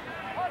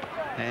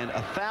 And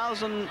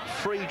 1,000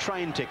 free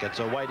train tickets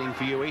are waiting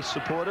for you East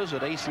supporters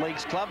at East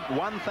Leagues Club.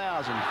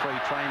 1,000 free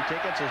train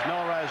tickets as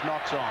Melrose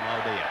knocks on.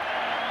 Oh dear.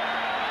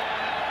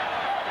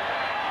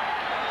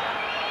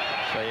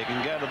 So you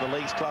can go to the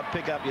Leagues Club,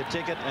 pick up your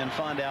ticket and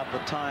find out the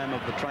time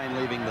of the train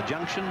leaving the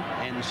junction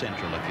and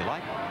Central if you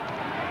like.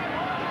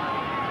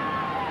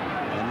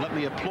 And let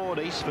me applaud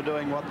East for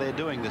doing what they're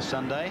doing this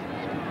Sunday.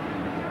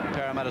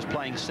 Parramatta's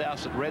playing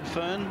South at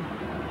Redfern.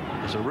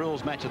 There's a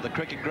rules match at the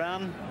cricket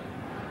ground.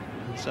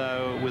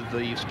 So with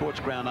the sports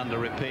ground under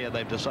repair,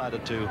 they've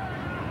decided to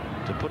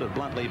put it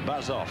bluntly,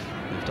 buzz off.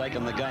 They've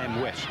taken the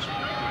game west.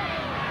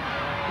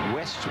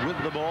 West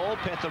with the ball.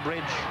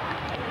 Petherbridge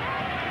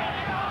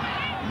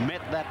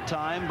met that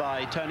time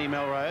by Tony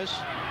Melrose.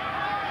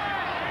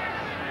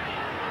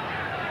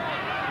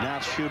 Now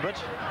it's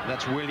Schubert.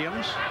 That's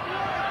Williams.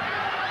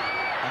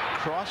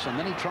 Across, and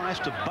then he tries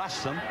to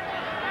bust them.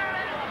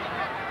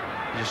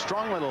 He's a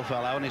strong little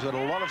fellow, and he's got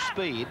a lot of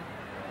speed.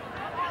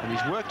 And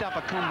he's worked up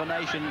a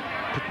combination,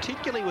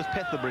 particularly with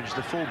Petherbridge,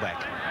 the fullback.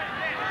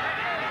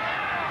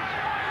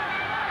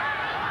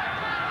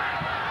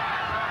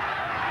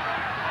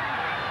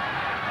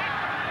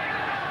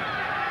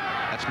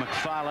 That's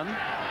McFarlane.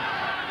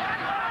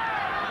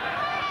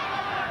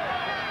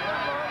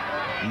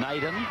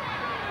 Naden.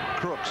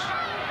 Crooks.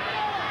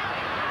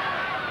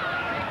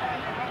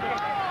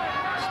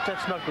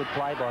 That's not good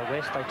play by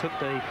West. They took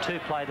the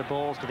play the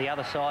balls to the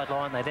other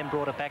sideline. They then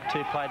brought it back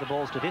play the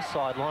balls to this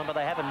sideline, but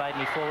they haven't made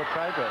any forward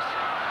progress.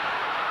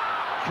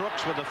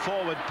 Crooks with a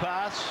forward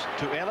pass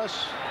to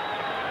Ellis,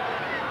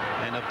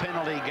 and a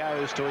penalty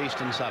goes to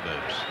Eastern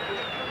Suburbs.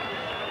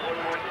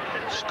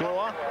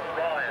 Score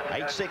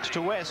 8-6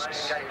 to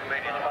Wests.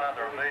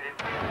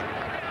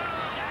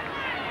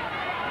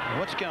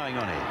 What's going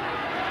on here?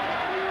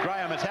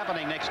 Graham, it's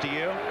happening next to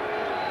you.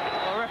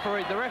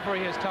 The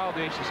referee has told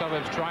the Eastern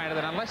Suburbs trainer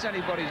that unless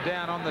anybody's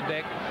down on the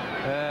deck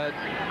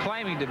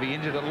claiming to be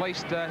injured, at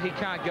least he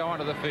can't go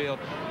onto the field.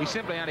 He's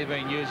simply only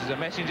being used as a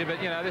messenger,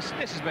 but, you know, this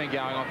has been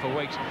going on for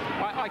weeks.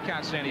 I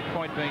can't see any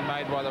point being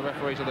made by the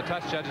referees or the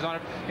touch judges on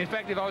it. In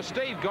fact, if I was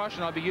Steve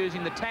Goshen, I'd be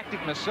using the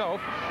tactic myself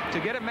to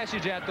get a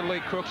message out to Lee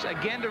Crooks,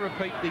 again to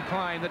repeat the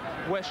claim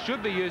that West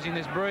should be using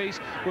this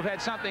breeze. We've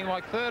had something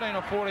like 13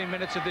 or 14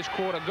 minutes of this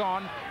quarter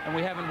gone, and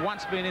we haven't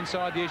once been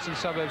inside the Eastern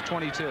Suburbs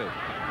 22.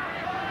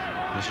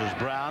 This is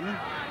Brown.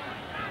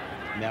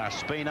 Now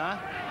Spina.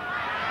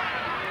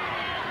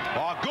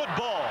 Oh, good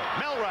ball.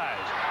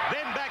 Melrose.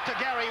 Then back to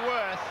Gary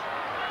Worth.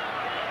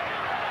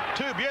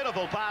 Two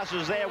beautiful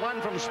passes there. One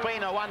from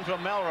Spina, one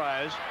from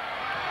Melrose.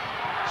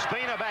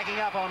 Spina backing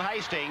up on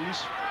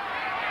Hastings.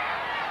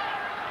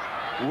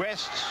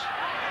 Wests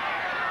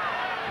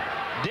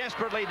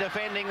desperately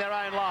defending their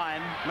own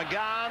line.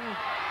 McGann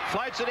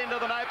floats it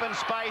into an open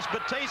space.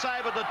 Batiste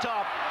over the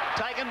top.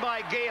 Taken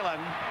by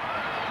Geelan.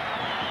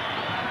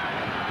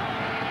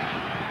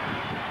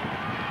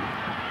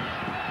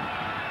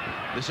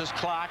 This is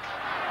Clark.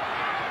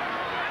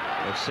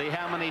 Let's see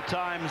how many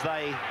times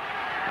they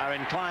are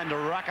inclined to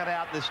ruck it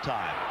out this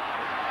time.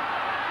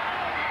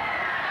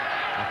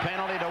 A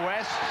penalty to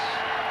West.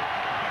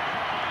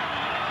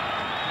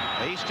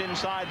 East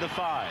inside the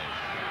 5.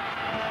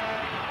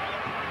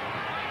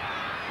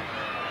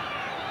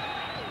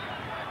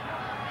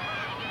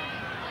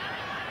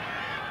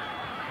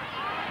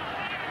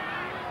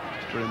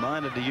 Just a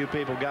reminder to you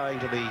people going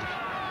to the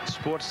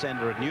Sports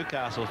Centre at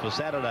Newcastle for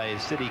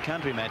Saturday's City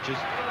Country matches.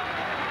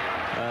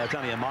 It's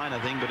only a minor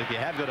thing, but if you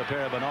have got a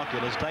pair of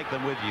binoculars, take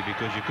them with you,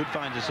 because you could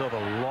find yourself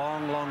a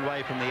long, long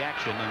way from the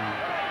action,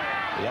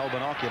 and the old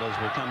binoculars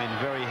will come in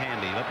very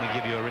handy. Let me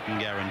give you a written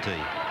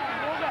guarantee.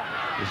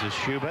 This is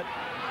Schubert.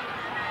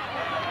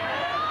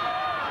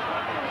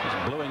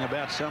 He's bluing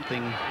about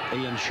something,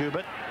 Ian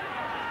Schubert.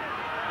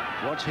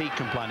 What's he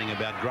complaining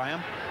about,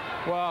 Graham?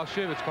 Well,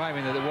 Schubert's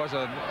claiming that there was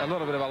a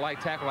little bit of a late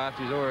tackle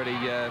after he's already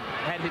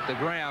had hit the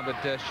ground, but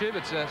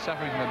Schubert's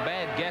suffering from a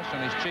bad gash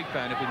on his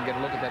cheekbone, if we can get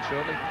a look at that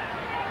shortly.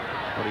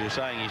 What are you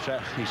saying?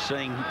 He's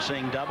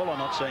seeing double or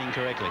not seeing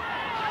correctly?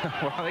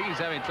 Well, I think he's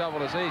having trouble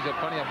to see. He's got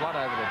plenty of blood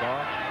over the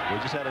dial. We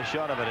just had a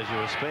shot of it as you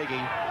were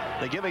speaking.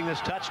 They're giving this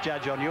touch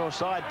judge on your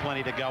side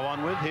plenty to go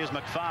on with. Here's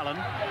McFarlane.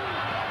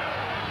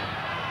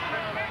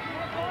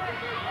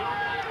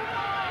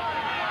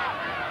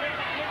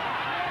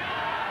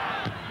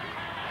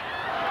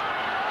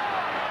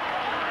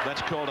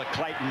 That's called a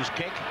Clayton's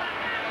kick.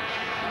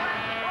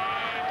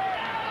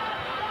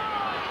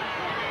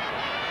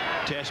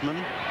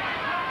 Tessman.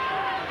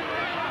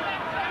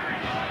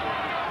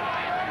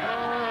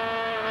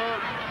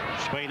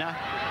 Spina.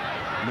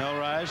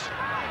 Melrose.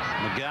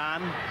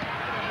 McGann.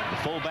 The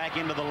full back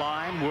into the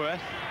line.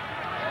 Worth.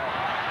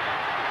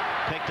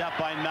 Picked up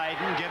by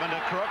Naden. Given to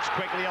Crooks.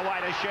 Quickly away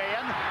to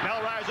Sheehan.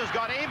 Melrose has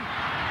got him.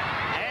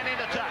 And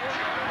into touch.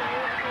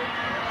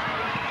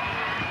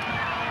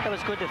 That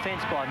was good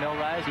defence by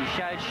Melrose. He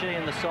showed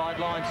Sheehan the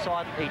sideline.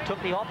 He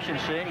took the option,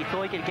 Sheehan. He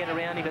thought he could get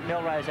around him, but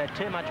Melrose had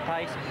too much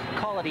pace,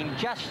 collared him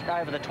just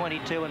over the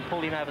 22 and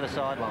pulled him over the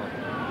sideline.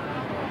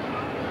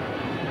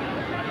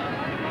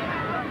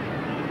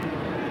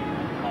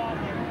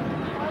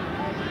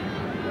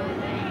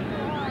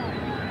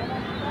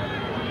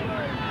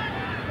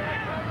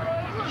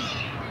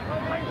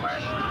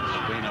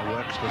 Spina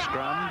works the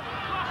scrum.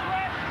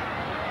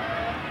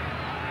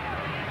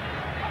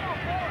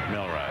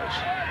 Melrose.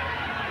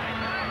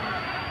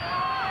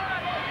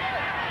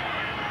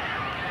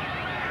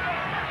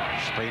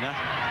 Spina.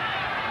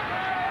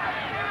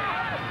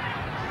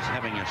 He's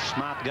having a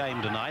smart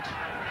game tonight.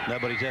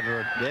 Nobody's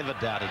ever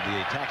doubted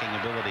the attacking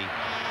ability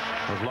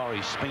of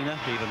Laurie Spina.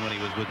 Even when he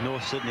was with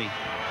North Sydney,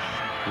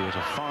 he was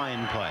a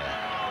fine player.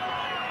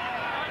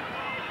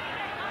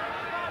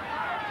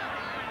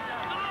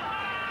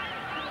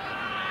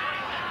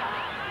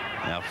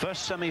 Now,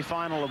 first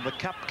semi-final of the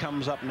Cup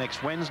comes up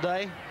next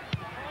Wednesday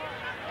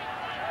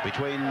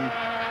between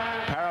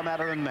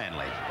Parramatta and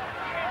Manly.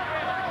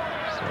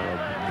 So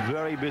a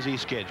very busy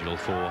schedule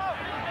for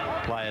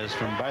players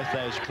from both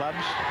those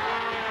clubs.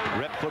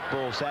 Rep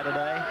football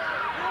Saturday,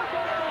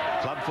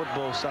 club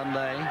football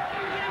Sunday,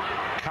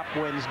 Cup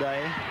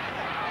Wednesday,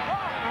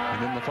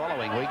 and then the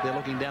following week they're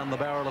looking down the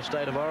barrel of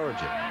State of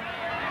Origin.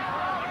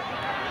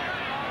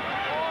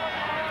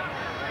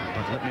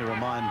 But let me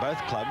remind both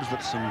clubs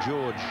that St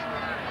George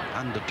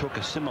undertook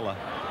a similar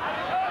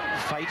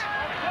fate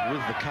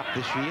with the Cup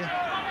this year,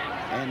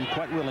 and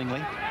quite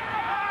willingly.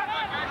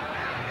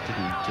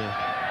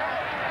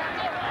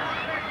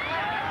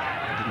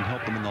 Didn't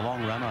help them in the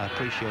long run. I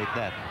appreciate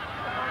that.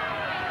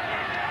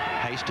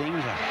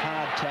 Hastings, a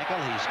hard tackle.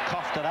 He's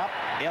coughed it up.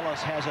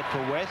 Ellis has it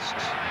for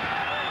Wests.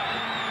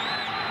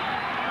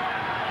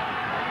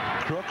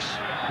 Crooks,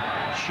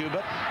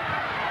 Schubert.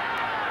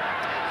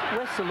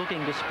 Wests are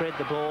looking to spread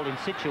the ball in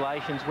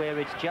situations where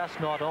it's just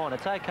not on.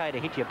 It's okay to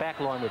hit your back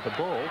line with the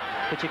ball,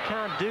 but you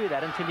can't do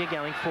that until you're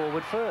going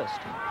forward first.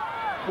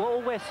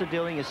 All Wests are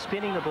doing is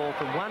spinning the ball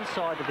from one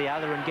side to the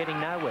other and getting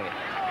nowhere.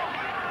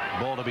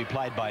 Ball to be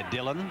played by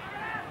Dillon.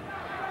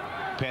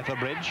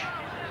 Petherbridge.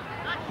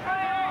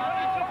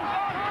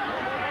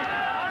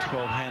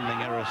 12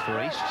 handling errors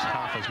for Easts,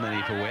 half as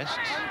many for Wests,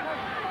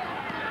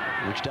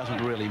 which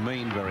doesn't really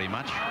mean very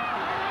much.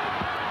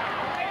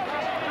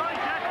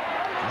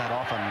 That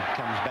often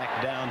comes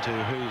back down to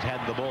who's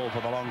had the ball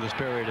for the longest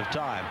period of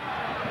time.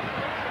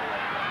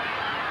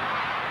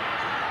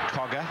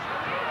 Cogger,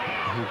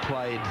 who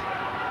played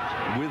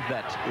with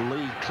that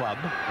league club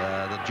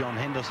that John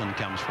Henderson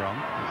comes from.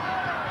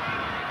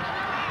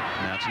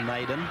 Now it's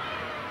Naden.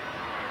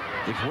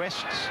 If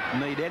Wests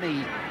need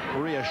any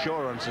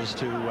reassurance as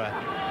to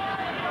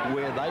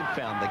where they've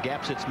found the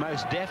gaps, it's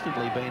most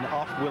definitely been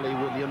off Willie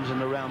Williams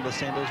and around the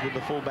centres with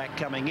the fullback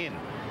coming in.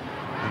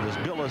 And as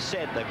Bill has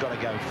said, they've got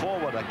to go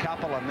forward a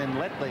couple and then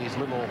let these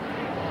little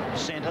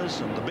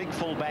centres and the big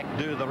fullback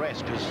do the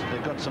rest, because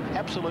they've got some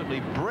absolutely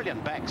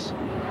brilliant backs.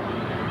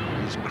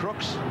 These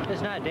Crooks.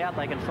 There's no doubt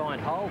they can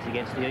find holes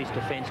against the East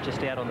defence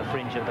just out on the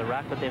fringe of the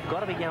ruck, but they've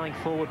got to be going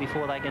forward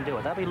before they can do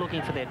it. They'll be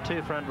looking for their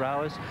two front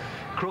rowers,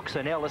 Crooks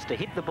and Ellis, to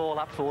hit the ball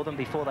up for them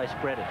before they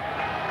spread it.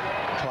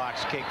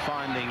 Clark's kick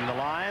finding the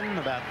line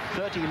about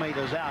 30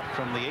 metres out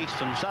from the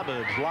Eastern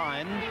Suburbs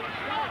line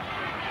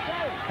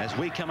as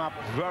we come up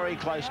very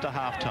close to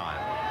half-time.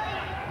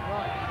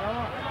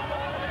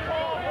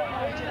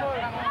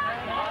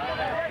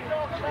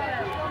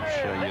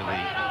 Show you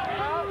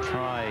the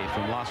try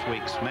from last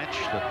week's match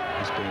that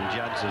has been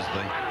judged as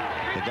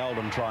the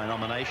golden try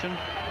nomination.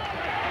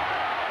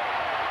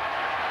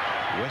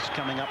 West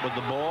coming up with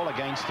the ball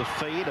against the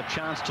feed, a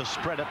chance to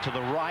spread it to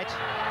the right.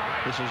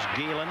 This is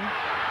Geelan.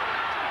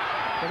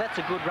 Well, that's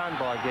a good run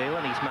by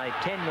Geelan. He's made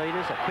 10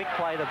 metres, a quick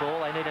play the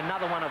ball. They need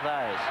another one of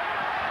those.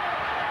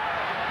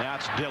 Now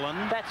it's Dillon.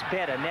 That's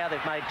better. Now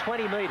they've made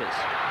 20 metres.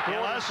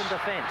 Ellis. Some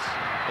defence.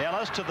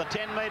 Ellis to the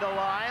 10-metre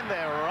line.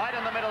 They're right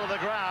in the middle of the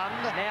ground.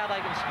 Now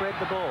they can spread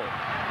the ball.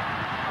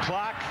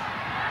 Clark.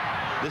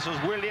 This is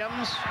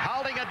Williams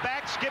holding it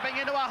back, skipping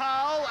into a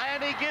hole,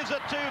 and he gives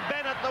it to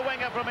Bennett, the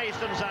winger from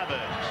Eastern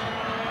Suburbs.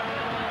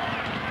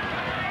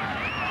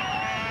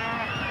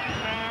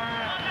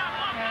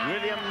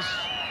 Williams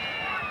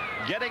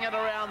getting it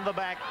around the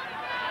back,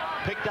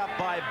 picked up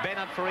by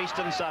Bennett for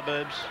Eastern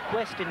Suburbs.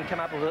 West didn't come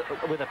up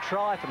with a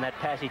try from that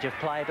passage of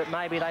play, but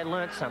maybe they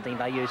learnt something.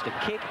 They used a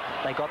kick,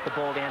 they got the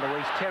ball down to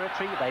East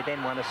territory, they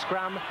then won a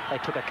scrum, they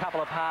took a couple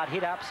of hard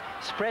hit-ups,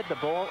 spread the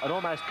ball and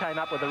almost came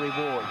up with a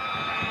reward.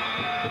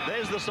 But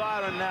there's the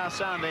siren now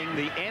sounding,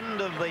 the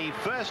end of the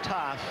first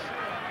half,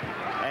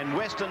 and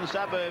Western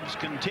Suburbs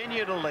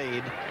continue to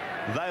lead,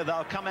 though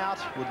they'll come out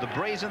with the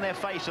breeze in their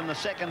face in the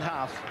second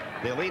half.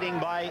 They're leading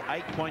by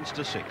 8 points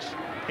to 6.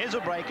 Here's a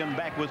break and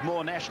back with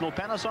more National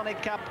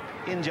Panasonic Cup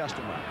in just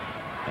a moment.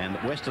 And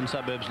Western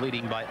Suburbs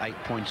leading by 8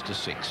 points to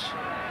 6.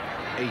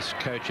 East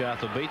coach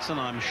Arthur Beetson,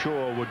 I'm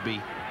sure, would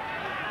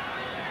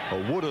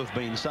have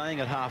been saying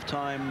at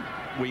half-time,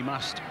 we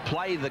must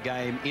play the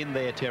game in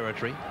their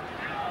territory.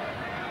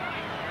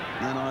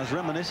 And I was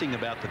reminiscing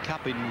about the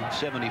Cup in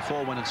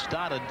 '74 when it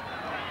started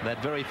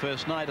that very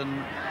first night,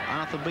 and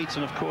Arthur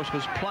Beetson, of course,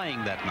 was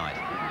playing that night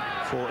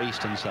for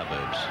Eastern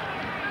Suburbs.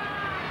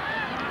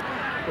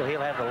 Well,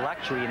 he'll have the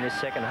luxury in this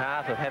second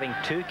half of having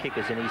two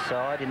kickers in his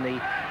side in the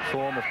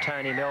form of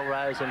Tony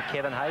Melrose and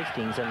Kevin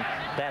Hastings, and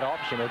that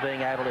option of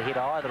being able to hit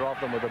either of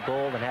them with the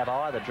ball and have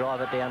either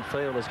drive it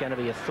downfield is going to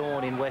be a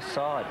thorn in West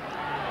side.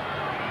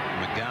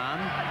 McGahn.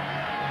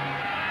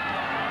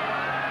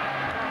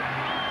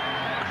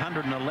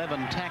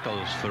 111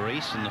 tackles for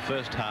East in the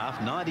first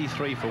half,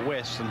 93 for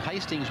West, and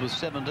Hastings with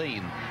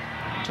 17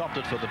 topped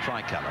it for the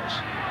Tricolours.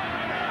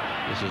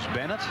 This is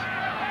Bennett.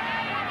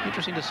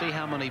 Interesting to see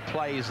how many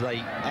plays they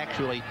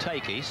actually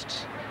take,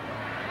 Easts.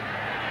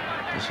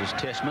 This is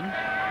Tessman.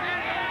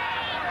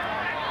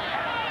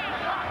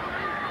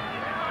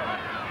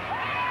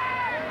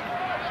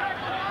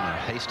 Now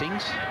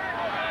Hastings.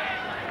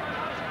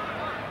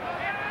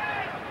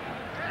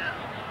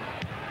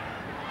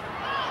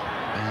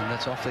 And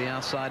that's off the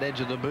outside edge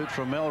of the boot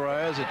from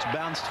Melrose. It's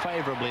bounced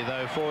favourably,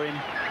 though, for him.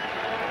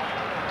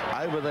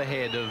 over the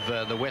head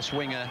of the West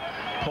winger,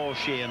 Paul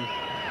Sheehan.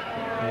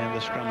 And the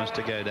scrum is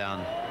to go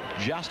down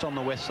just on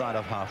the west side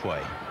of halfway.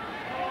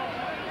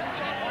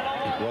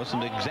 It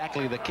wasn't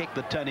exactly the kick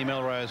that Tony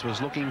Melrose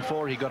was looking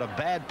for. He got a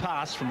bad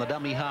pass from the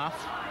dummy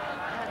half,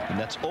 and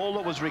that's all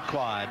that was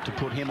required to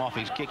put him off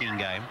his kicking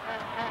game.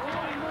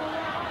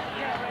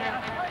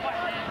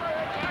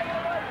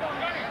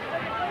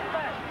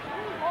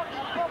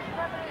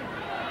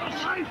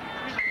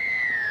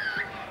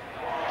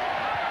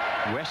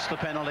 West the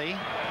penalty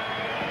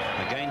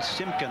against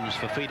Simpkins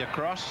for feet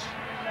across.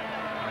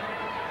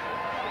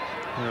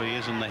 There he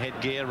is in the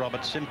headgear,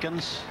 Robert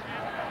Simpkins.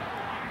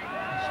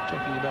 I was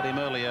talking about him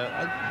earlier.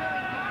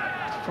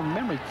 From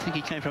memory, I think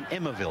he came from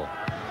Emmerville,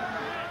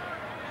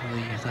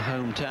 the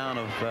hometown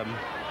of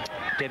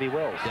Debbie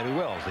Wells. Debbie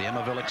Wells, the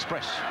Emmerville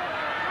Express.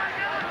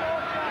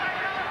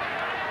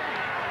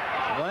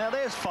 Well, now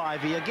there's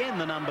Fivey again,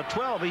 the number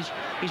 12.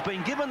 He's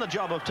been given the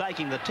job of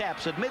taking the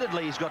taps.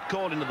 Admittedly, he's got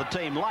called into the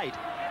team late.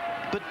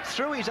 But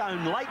through his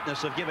own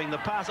lateness of giving the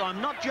pass,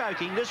 I'm not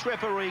joking, this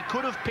referee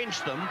could have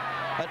pinched them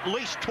at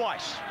least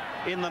twice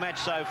in the match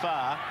so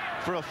far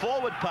for a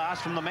forward pass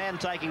from the man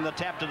taking the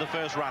tap to the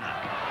first runner.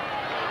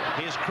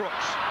 Here's Crooks.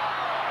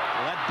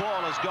 Well, that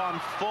ball has gone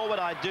forward,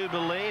 I do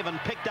believe, and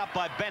picked up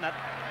by Bennett.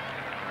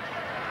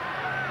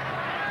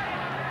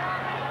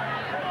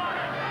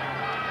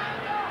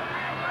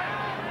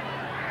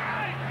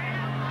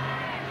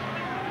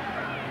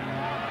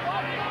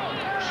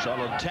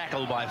 Solid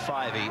tackle by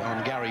Fivey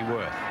on Gary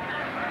Worth.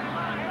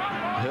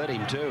 Hurt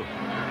him too.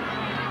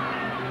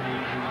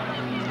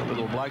 The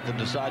little bloke that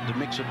decided to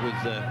mix it with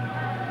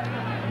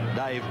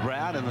Dave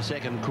Brown in the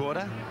second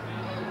quarter,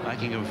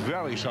 making a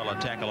very solid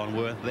tackle on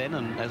Worth then,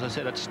 and as I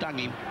said, it stung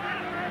him.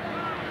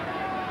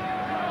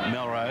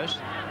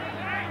 Melrose.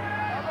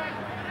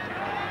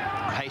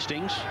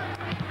 Hastings.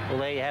 Well,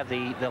 there you have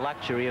the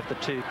luxury of the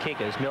two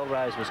kickers.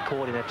 Melrose was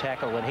caught in a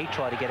tackle when he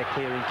tried to get a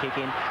clearing kick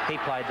in. He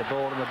played the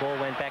ball, and the ball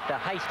went back to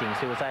Hastings,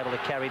 who was able to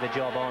carry the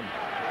job on.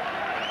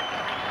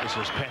 This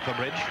is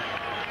Petherbridge.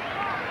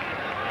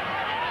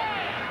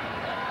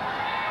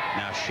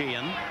 Now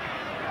Sheehan.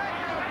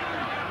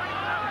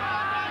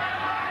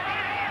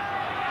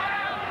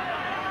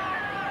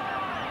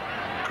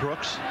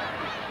 Crooks.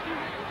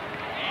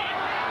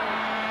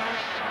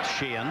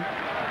 Sheehan.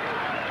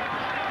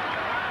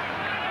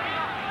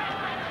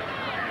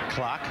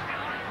 Clark.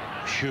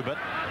 Schubert.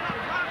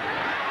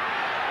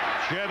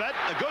 Schubert,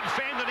 a good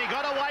fend, and he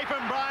got away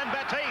from Brian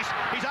Baptiste.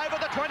 He's over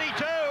the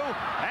 22,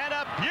 and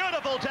a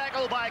beautiful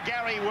tackle by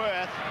Gary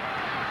Worth.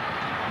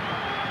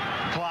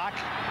 Clark.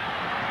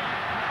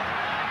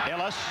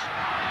 Ellis.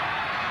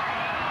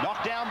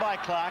 Knocked down by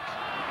Clark.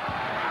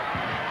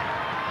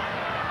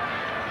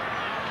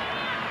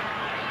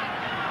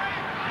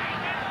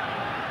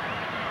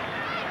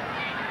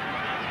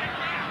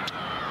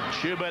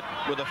 Schubert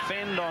with a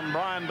fend on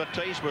Brian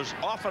Baptiste was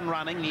off and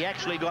running. He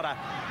actually got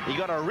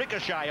a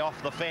ricochet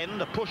off the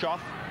fend, a push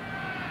off,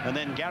 and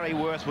then Gary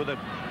Worth with a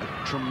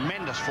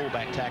tremendous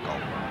fullback tackle.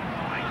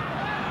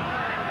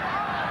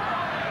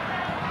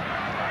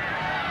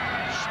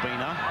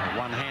 Spina, a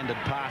one-handed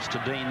pass to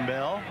Dean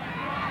Bell.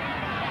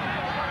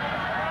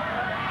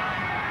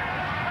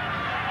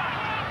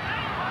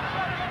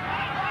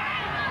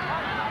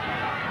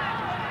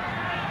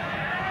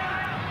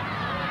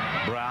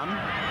 Brown.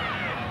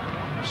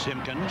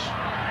 Simpkins.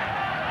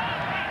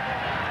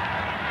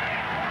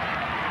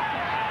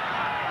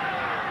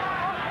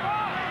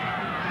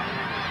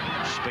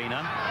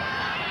 Spina.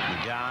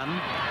 McGann.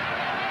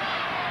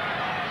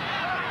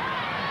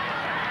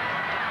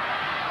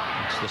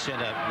 It's the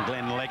centre,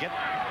 Glenn Leggett.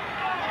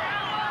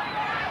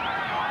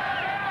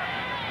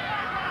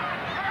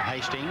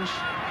 Hastings.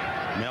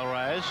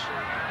 Melrose.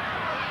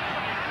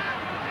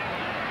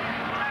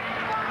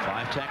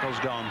 5 tackles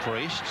gone for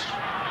Easts.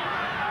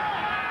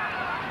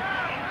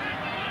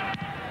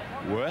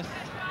 Worth.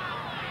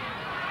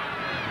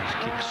 His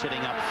kick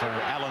sitting up for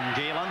Alan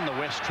Geelan, the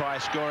West try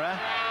scorer.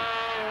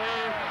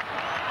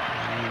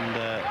 And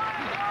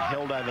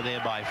held over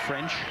there by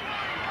French.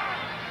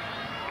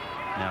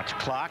 Now it's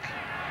Clark.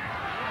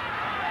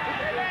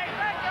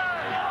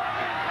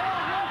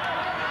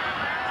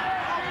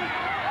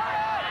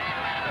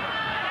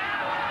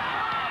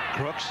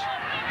 Crooks.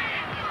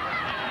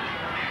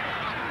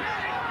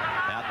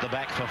 Out the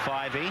back for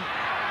Fivey.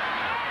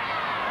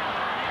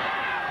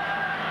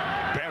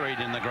 Buried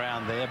in the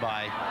ground there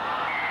by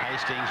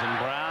Hastings and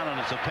Brown, and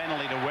it's a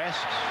penalty to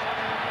West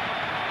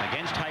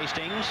against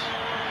Hastings.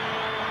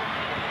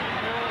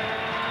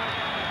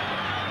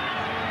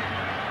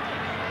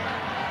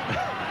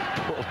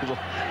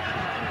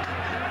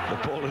 The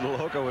poor little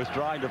hooker was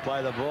trying to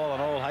play the ball,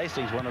 and all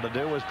Hastings wanted to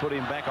do was put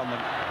him back on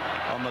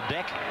the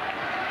deck.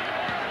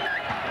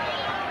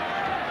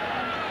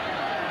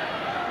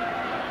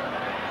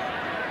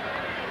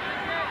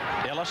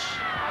 Ellis.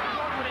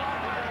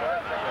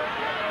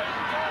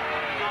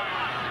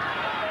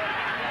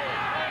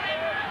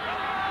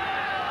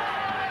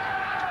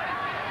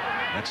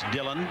 That's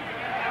Dillon.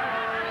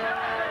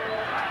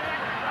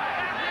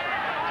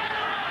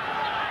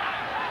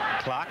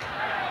 Clark.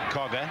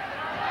 Cogger.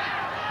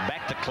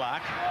 Back to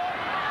Clark.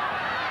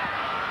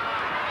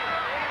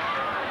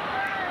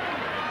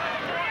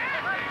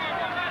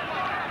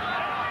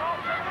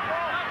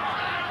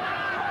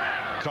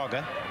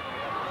 Cogger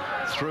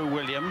through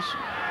Williams.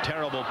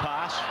 Terrible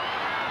pass.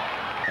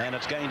 And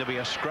it's going to be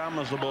a scrum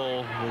as the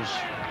ball was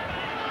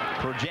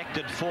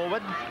projected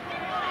forward.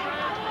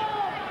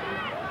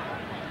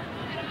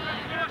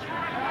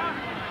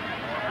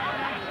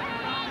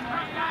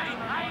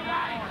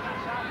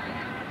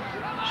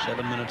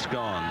 Seven minutes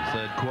gone,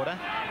 third quarter.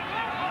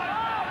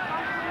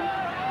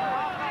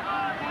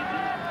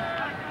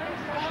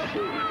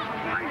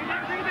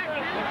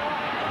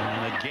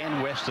 And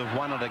again, West have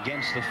won it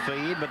against the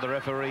feed, but the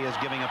referee is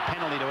giving a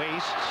penalty to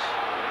East.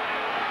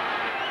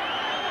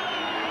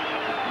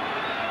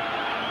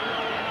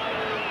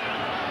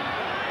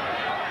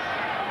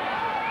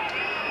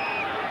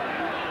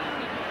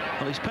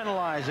 Well, he's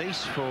penalised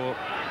East for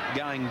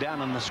going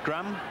down in the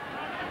scrum.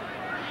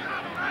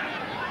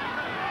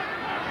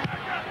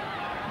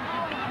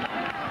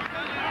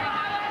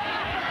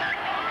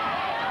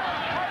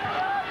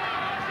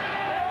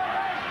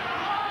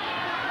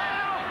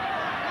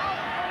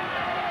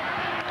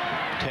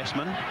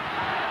 Tessman.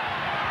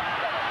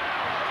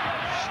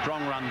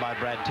 Strong run by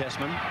Brad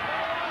Tessman.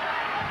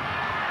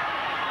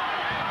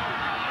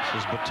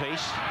 This is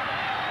Batiste.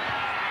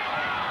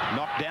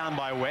 Knocked down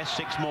by West.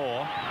 6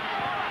 more.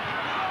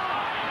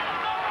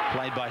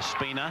 Played by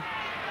Spina.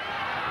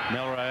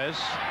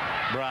 Melrose.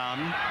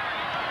 Brown.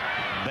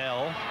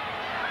 Bell.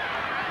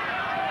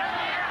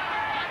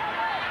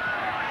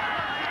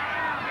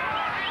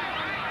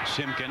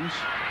 Simpkins.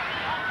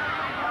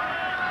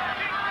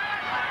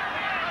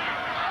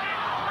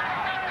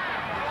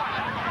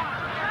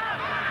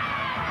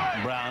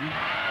 Brown.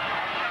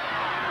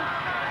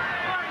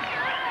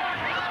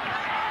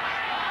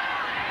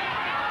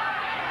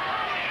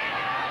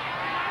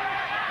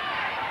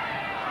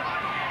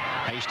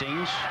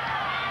 Hastings.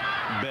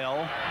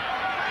 Bell.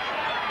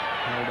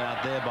 Held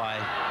out there by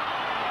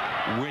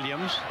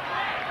Williams.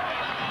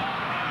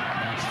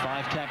 That's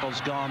 5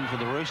 tackles gone for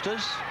the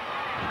Roosters.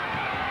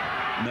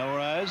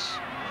 Melrose.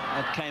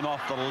 That came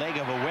off the leg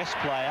of a West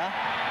player.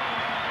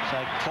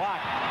 So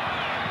Clark.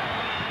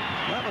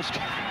 That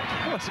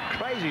was a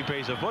crazy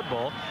piece of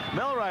football.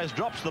 Melrose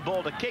drops the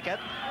ball to kick it,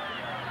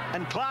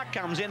 and Clark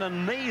comes in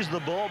and knees the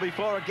ball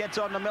before it gets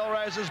onto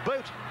Melrose's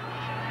boot.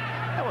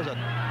 That was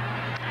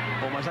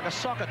almost like a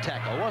soccer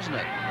tackle, wasn't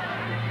it?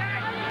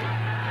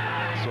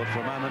 Thought for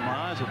a moment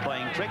my eyes were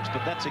playing tricks,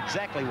 but that's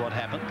exactly what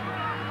happened.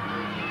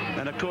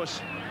 And of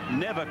course,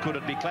 never could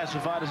it be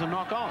classified as a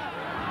knock-on.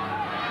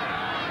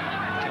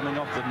 Coming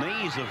off the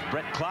knees of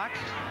Brett Clark.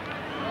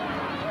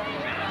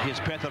 Here's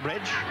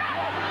Petherbridge.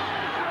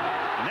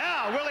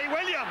 Now Willie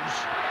Williams.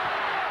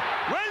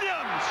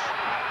 Williams.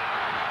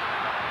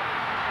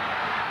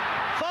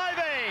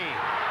 5A.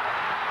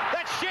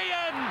 That's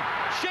Sheehan.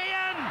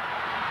 Sheehan.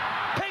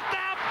 Picked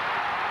up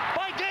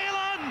by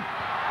Gielan.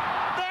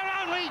 They're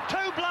only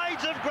 2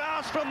 blades of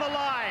grass from the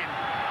line.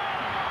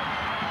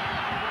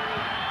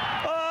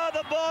 Oh,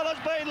 the ball has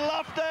been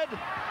lofted.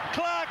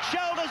 Clark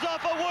shoulders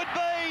off a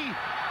would-be.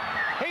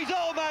 He's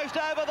almost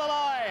over the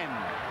line.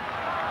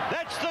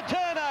 That's the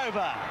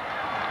turnover.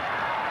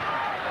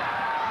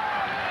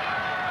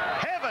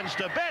 Heavens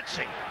to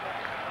Betsy.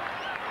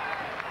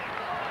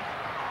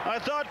 I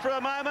thought for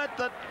a moment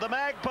that the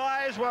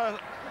Magpies were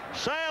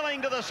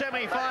sailing to the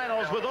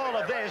semi-finals with all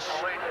of this.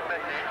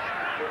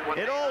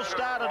 It all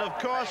started, of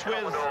course,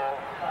 with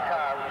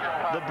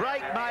the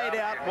break made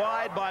out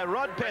wide by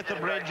Rod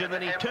Petherbridge, and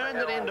then he turned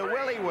it into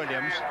Willie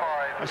Williams.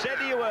 I said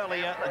to you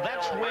earlier,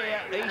 that's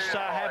where East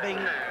are having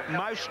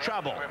most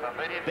trouble.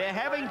 They're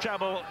having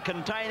trouble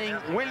containing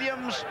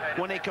Williams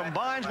when he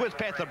combines with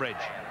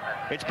Petherbridge.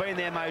 It's been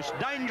their most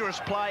dangerous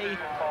play,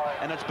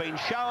 and it's been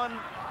shown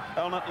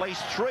on at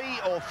least 3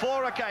 or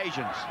 4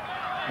 occasions.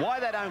 Why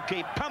they don't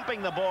keep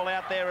pumping the ball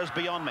out there is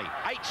beyond me.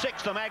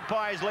 8-6, the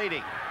Magpies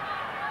leading.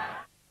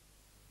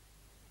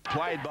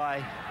 Played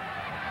by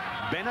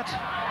Bennett.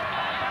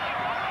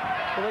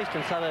 The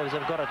Eastern Suburbs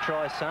have got to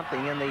try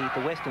something, and the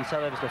Western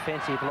Suburbs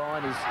defensive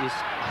line is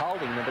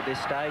holding them at this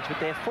stage. But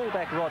their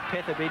fullback, Rod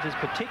Petherbridge, is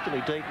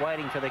particularly deep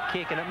waiting for the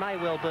kick, and it may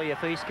well be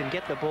if East can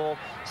get the ball,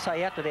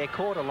 say, out to their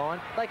quarter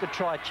line, they could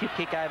try a chip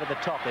kick over the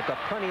top. They've got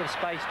plenty of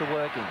space to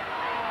work in.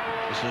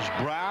 This is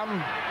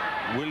Brown.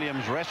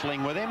 Williams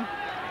wrestling with him.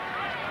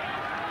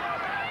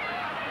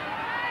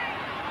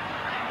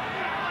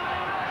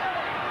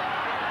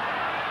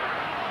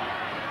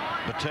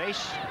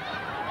 Batiste.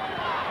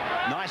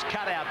 Nice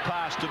cutout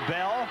pass to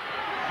Bell.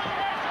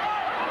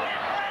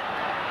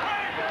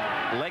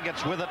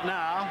 Leggett's with it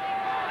now.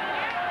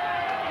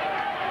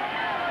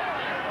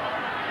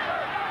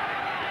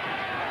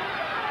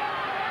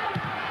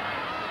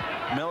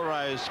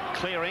 Melrose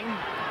clearing.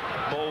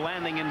 Ball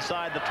landing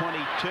inside the 22.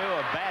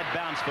 A bad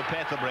bounce for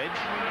Petherbridge.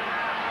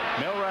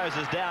 Melrose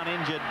is down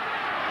injured.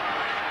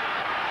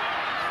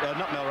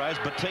 Not Melrose,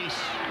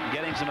 Batiste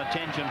getting some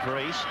attention for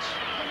East.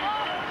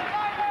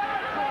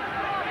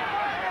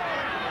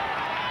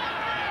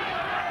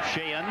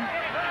 Sheehan.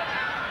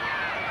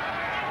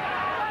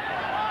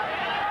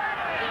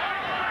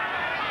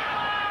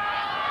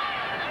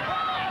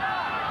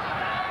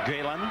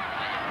 Galen.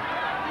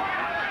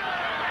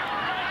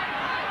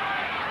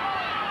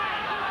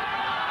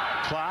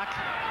 Clark.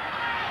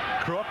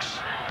 Crooks.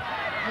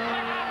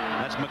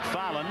 That's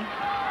McFarlane.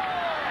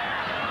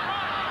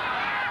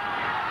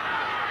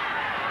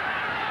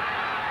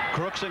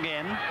 Crooks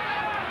again.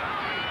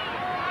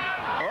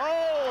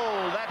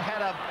 Oh, that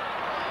had a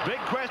big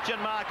question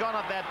mark on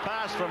it, that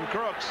pass from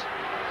Crooks.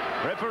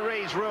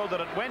 Referees ruled that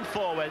it went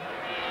forward.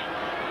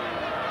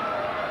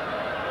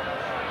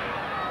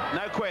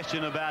 No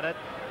question about it.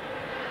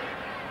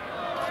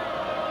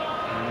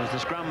 And as the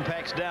scrum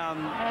packs down,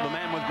 the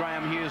man with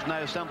Graham Hughes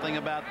knows something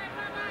about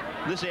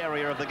this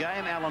area of the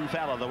game. Alan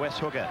Fowler, the West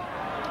hooker.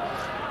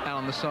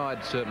 Alan, the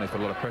side certainly put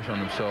a lot of pressure on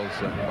themselves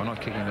by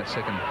not kicking that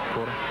second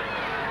quarter.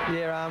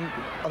 Yeah,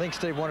 I think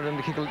Steve wanted them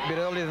to kick a bit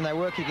earlier than they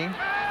were kicking,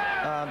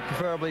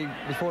 preferably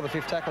before the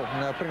fifth tackle.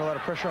 And they were putting a lot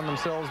of pressure on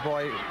themselves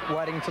by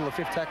waiting until the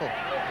fifth tackle.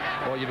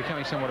 Well, you're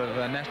becoming somewhat of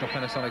a national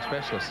Panasonic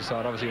specialist. The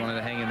side obviously wanted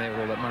to hang in there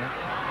with all that money.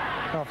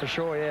 Oh, for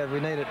sure, yeah, we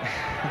need it.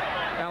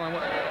 Alan,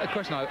 a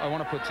question I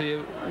want to put to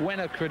you. When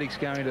are critics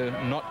going to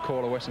not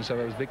call a Western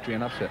Suburbs victory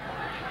an upset?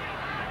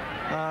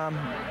 I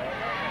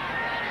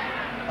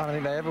don't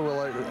think they ever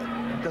will. It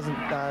doesn't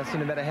seem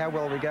to matter how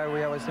well we go.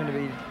 We always seem to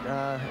be,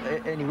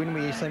 any win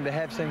we seem to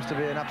have seems to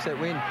be an upset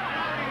win.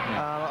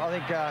 I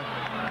think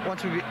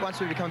once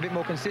we become a bit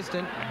more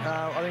consistent,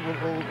 I think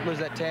we'll lose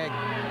that tag.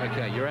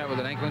 Okay, you're out with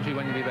an ankle injury.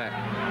 When will you be back?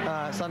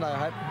 Sunday,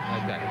 I hope.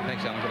 Okay,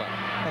 thanks, Alan. Good luck.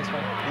 Thanks,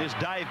 mate. Here's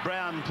Dave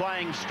Brown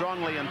playing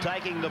strongly and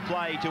taking the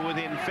play to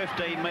within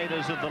 15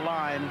 metres of the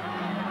line.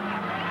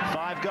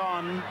 5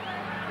 gone.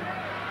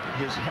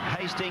 Here's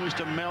Hastings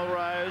to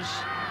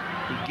Melrose.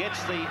 He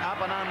gets the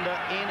up and under,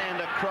 in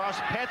and across.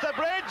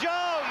 Petherbridge,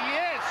 oh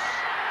yes!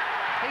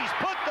 He's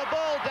put the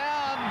ball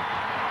down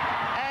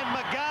and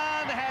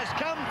McGann has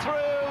come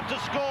through to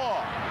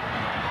score.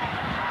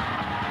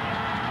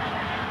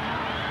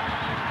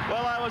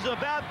 Well, I was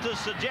about to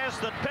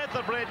suggest that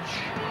Petherbridge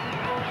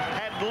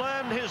had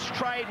learned his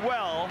trade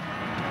well.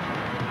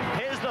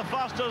 Here's the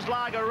Foster's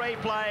Lager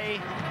replay.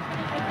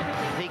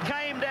 He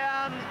came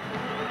down,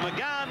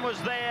 McGann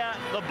was there,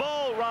 the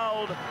ball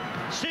rolled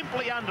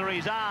simply under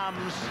his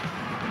arms,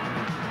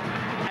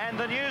 and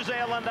the New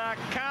Zealander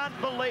can't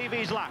believe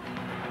his luck.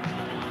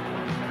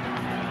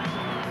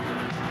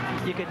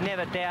 You could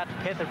never doubt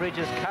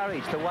Petherbridge's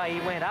courage. The way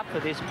he went up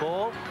for this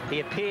ball, he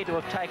appeared to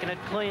have taken it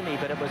cleanly,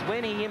 but it was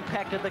when he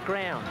impacted the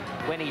ground,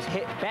 when his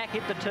back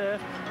hit the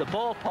turf, the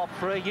ball popped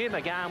through. Hugh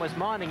McGann was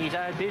minding his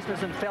own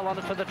business and fell on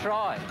it for the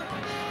try.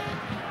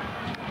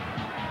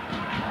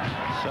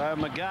 So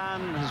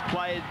McGann has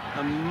played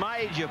a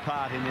major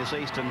part in this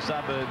Eastern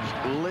Suburbs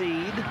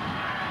lead.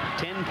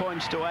 10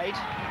 points to 8.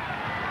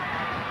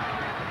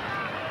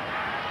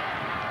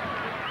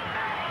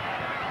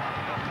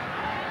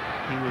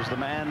 He was the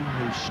man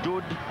who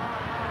stood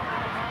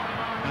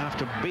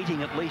after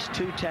beating at least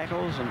 2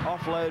 tackles and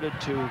offloaded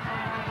to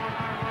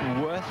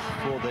Worth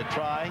for the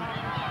try,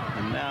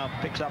 and now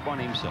picks up on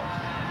himself.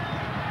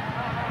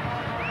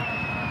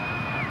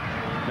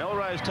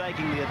 Melrose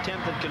taking the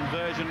attempted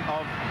conversion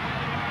of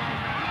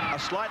a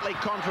slightly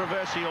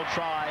controversial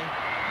try,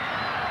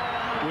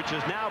 which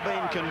has now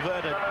been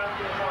converted.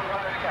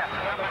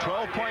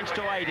 12 points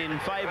to 8 in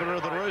favour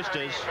of the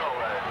Roosters.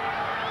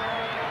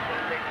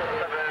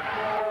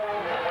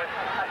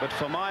 But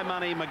for my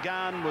money,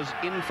 McGann was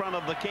in front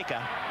of the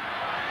kicker.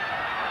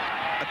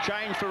 A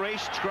change for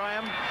East,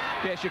 Graham?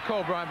 Yes, you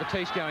call Brian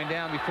Batiste going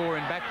down before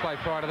in back play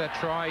prior to that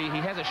try. He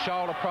has a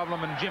shoulder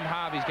problem, and Jim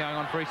Harvey's going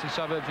on for Eastern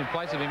Suburbs in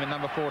place of him in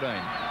number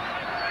 14.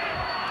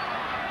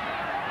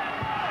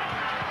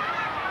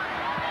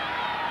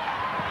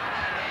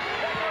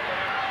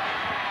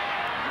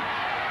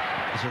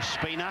 There's a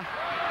spinner.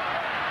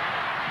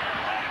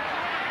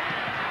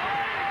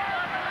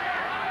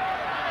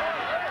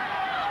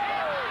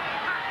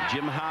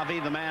 Jim Harvey,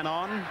 the man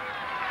on.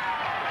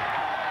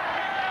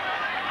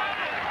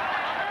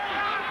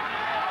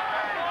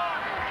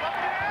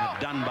 At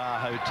Dunbar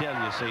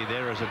Hotel, you see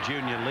there, as a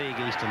junior league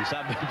Eastern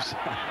Suburbs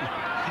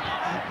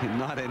in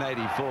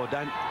 1984.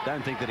 Don't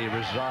think that he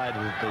resided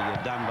with the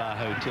Dunbar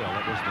Hotel.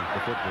 That was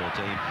the football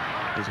team.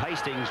 As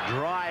Hastings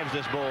drives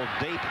this ball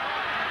deep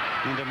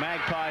into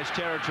Magpies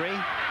territory.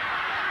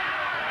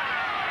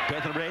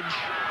 Petherbridge.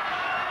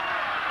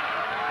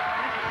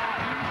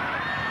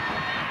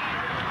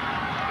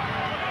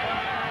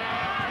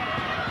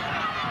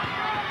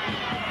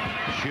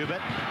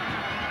 Schubert.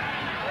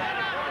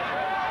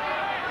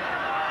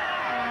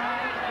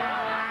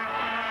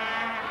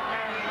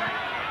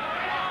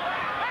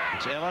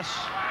 It's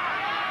Ellis.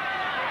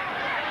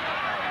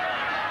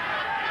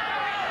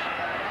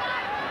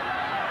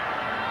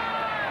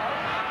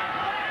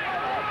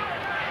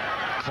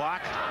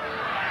 Clark.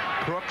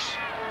 Crooks.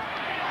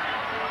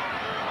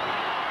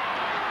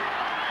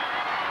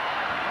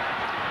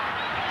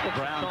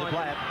 Brown to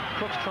play it.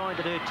 Crook's trying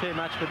to do too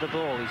much with the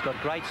ball. He's got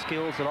great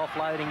skills at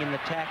offloading in the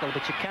tackle,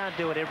 but you can't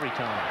do it every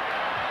time.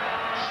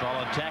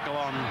 Solid tackle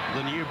on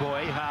the new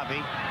boy,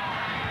 Harvey.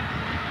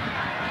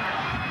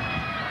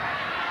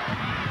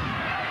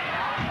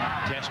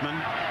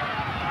 Tessman.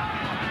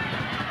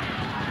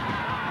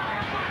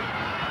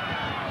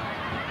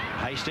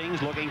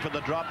 Hastings looking for the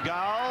drop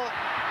goal,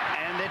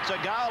 and it's a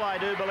goal, I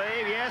do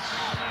believe, yes.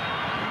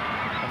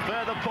 A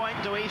further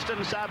point to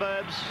Eastern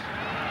Suburbs.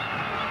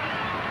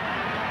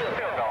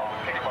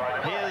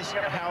 Here's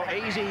how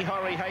easy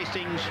Horry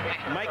Hastings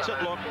makes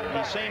it look.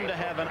 He seemed to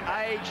have an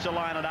age to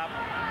line it up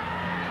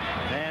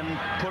and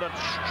put it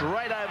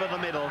straight over the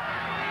middle.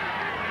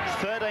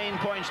 13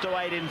 points to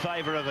 8 in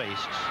favour of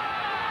East.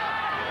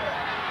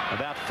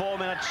 About 4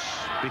 minutes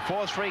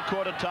before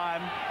three-quarter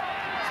time.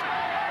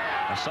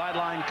 A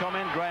sideline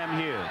comment, Graham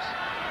Hughes.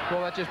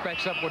 Well, that just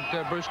backs up what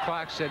Bruce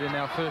Clark said in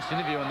our first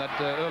interview on that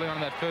early on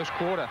in that first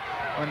quarter,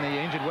 when the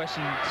injured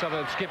Western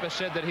Suburbs skipper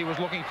said that he was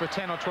looking for a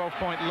 10 or 12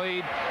 point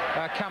lead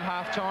come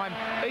half-time.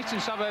 Eastern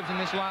Suburbs in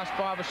this last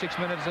 5 or 6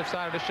 minutes have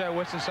started to show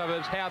Western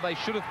Suburbs how they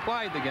should have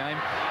played the game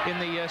in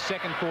the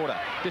second quarter.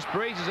 This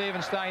breeze is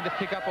even starting to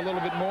pick up a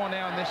little bit more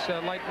now in this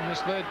late in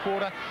this third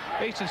quarter.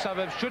 Eastern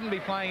Suburbs shouldn't be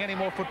playing any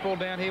more football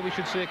down here. We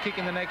should see a kick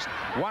in the next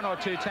 1 or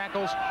 2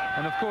 tackles.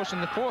 And of course,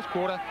 in the fourth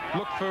quarter,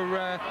 look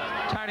for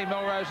Tony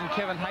Melrose and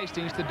Kevin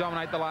Hastings to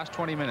dominate the last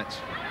 20 minutes.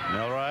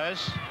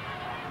 Melrose.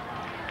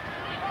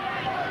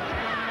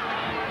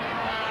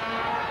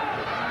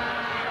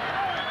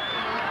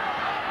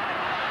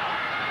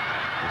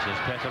 This is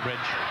Petherbridge.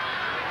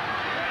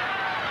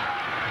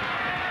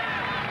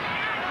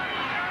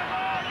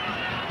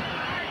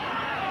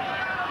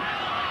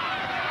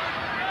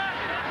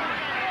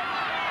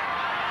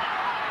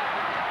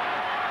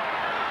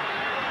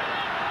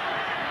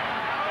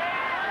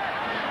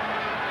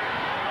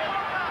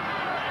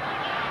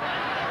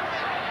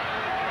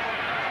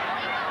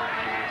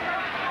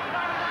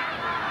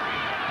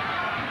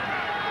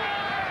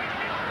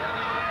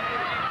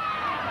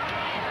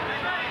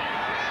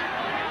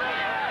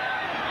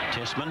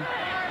 Tessman.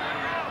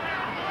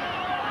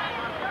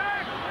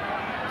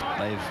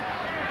 They've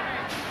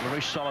a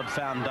very solid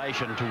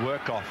foundation to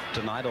work off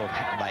tonight, or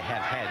they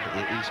have had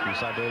Eastern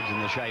Suburbs in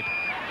the shape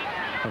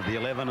of the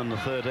 11 and the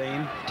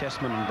 13.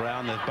 Tessman and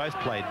Brown, they've both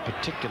played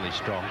particularly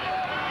strong.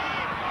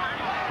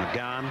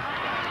 McGahn.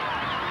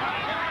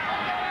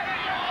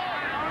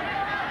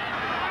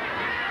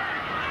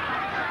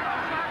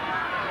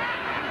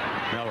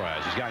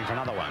 Melrose is going for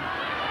another one.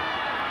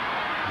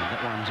 And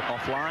that one's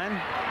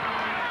offline.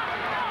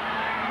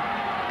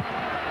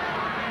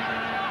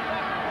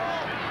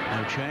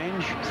 No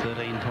change,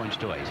 13 points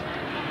to 8.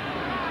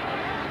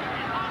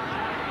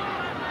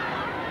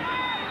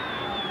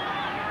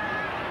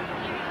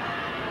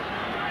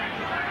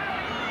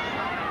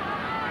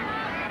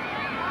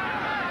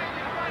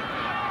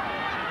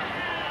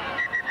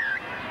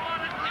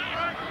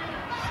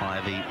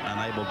 Fyvie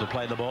unable to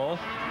play the ball.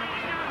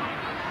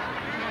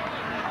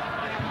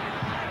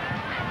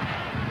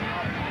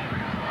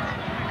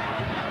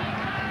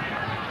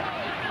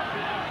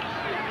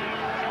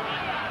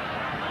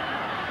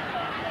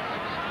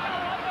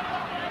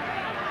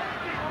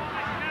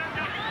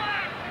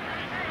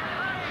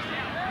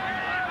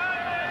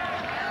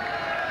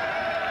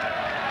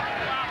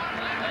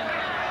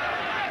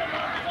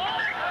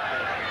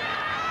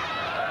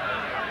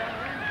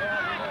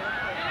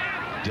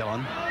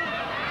 Dillon.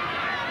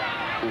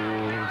 Oh,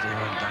 they're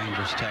a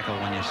dangerous tackle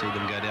when you see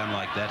them go down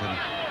like that, and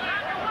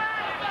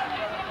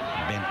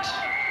bent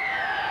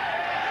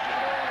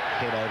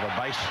head over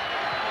base.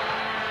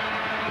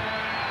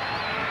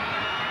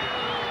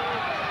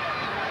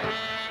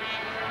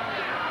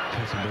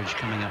 Petherbridge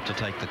coming up to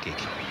take the kick.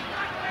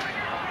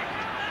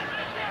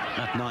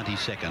 At 90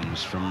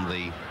 seconds from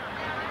the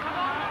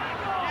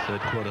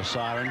third quarter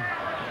siren.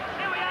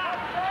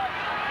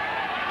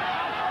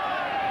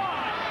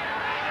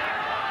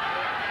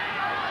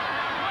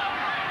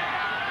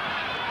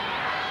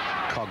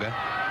 Cogger,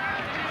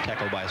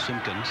 tackled by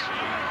Simpkins.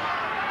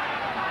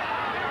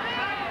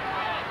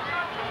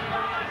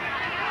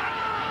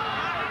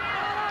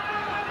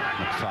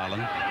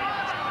 McFarlane.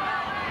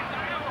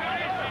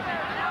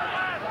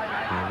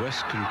 Well,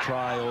 West can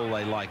try all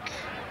they like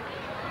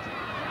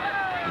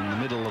in the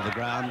middle of the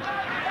ground.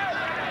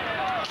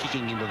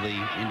 Kicking into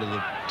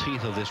the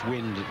teeth of this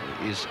wind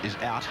is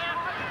out.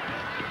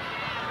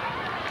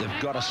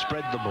 They've got to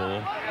spread the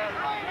ball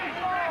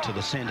to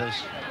the centres.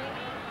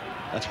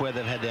 That's where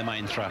they've had their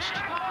main thrust.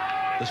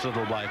 This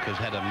little bloke has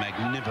had a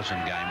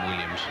magnificent game,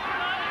 Williams.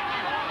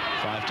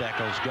 5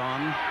 tackles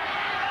gone.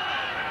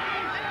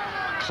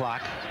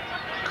 Clark,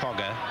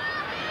 Cogger,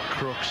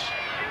 Crooks,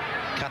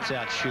 cuts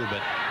out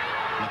Schubert.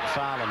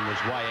 McFarlane was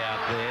way out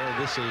there.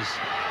 This is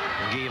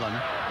Geelan.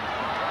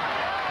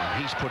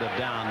 And he's put it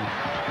down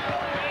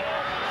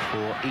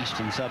for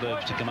Eastern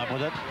Suburbs to come up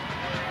with it.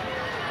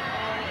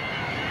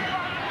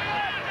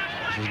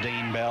 This is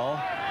Dean Bell.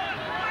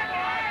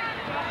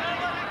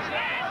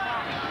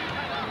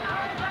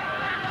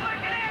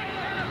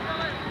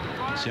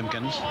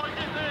 Simpkins.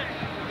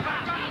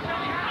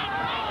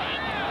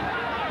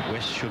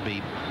 West should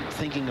be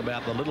thinking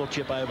about the little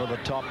chip over the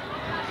top,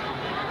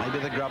 maybe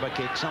the grubber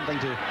kick, something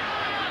to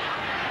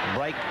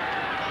break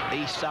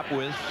East up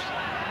with.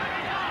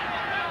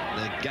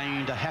 They're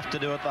going to have to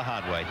do it the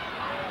hard way.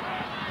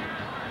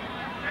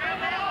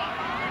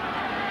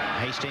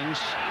 Hastings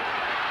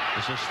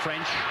This is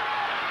French,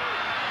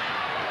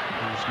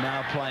 who's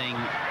now playing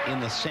in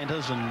the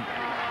centres, and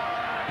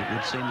it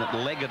would seem that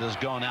Leggett has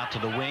gone out to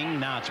the wing.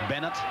 Now it's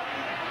Bennett.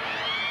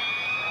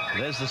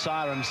 There's the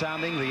siren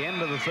sounding, the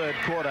end of the third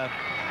quarter,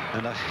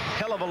 and a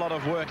hell of a lot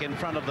of work in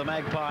front of the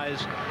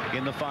Magpies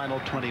in the final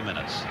 20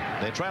 minutes.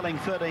 They're trailing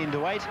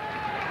 13-8.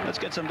 Let's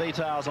get some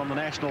details on the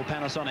National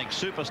Panasonic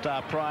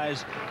Superstar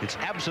Prize. It's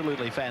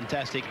absolutely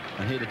fantastic,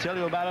 and here to tell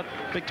you about it,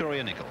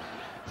 Victoria Nicol.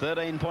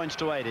 13 points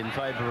to 8 in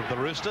favour of the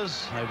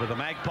Roosters over the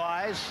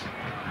Magpies.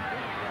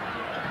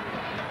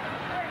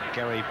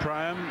 Gary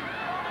Prome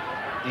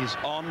is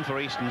on for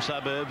Eastern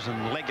Suburbs,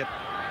 and Leggett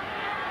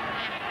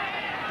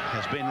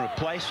has been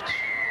replaced.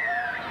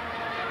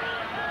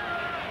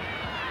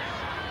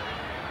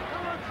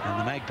 And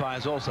the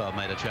Magpies also have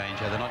made a change,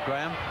 have they not,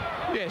 Graham?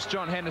 Yes,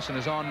 John Henderson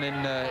is on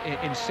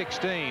in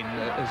 16,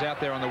 is out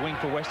there on the wing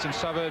for Western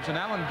Suburbs, and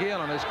Alan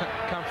Gillen has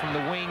come from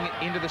the wing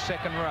into the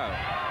second row.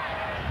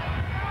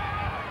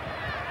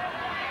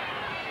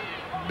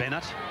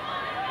 Bennett.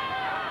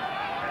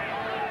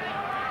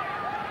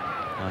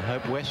 I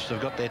hope West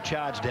have got their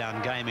charge down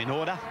game in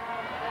order.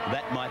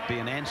 That might be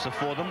an answer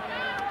for them.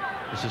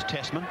 This is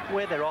Tessman.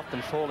 Where they're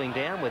often falling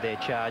down with their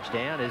charge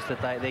down is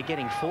that they're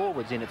getting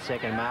forwards in at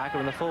second marker,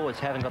 and the forwards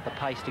haven't got the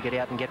pace to get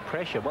out and get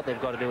pressure. What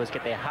they've got to do is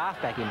get their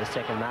halfback into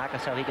second marker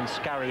so he can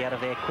scurry out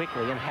of there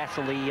quickly and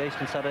hassle the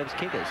Eastern Suburbs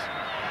kickers.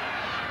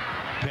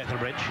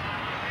 Petherbridge.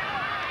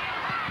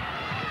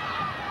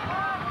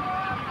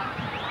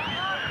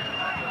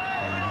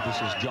 And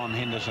this is John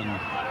Henderson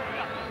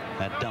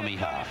at dummy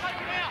half.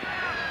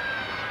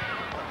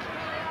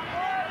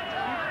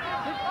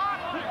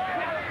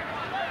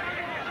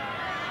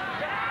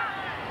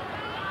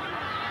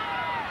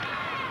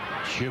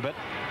 Schubert.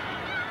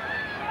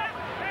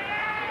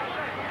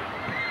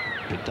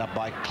 Picked up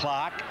by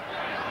Clark.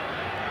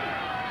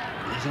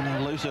 He's an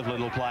elusive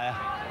little player.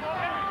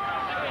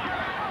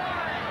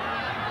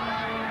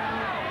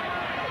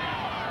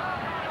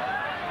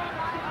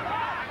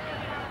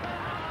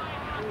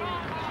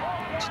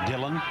 It's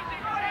Dillon.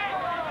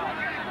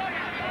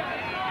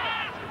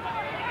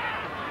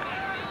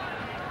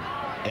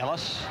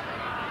 Ellis.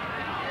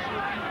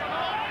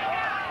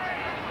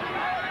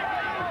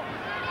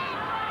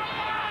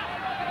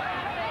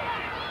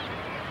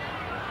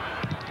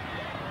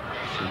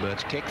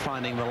 Schubert's kick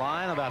finding the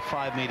line about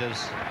 5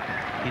 metres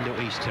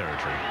into East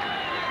territory.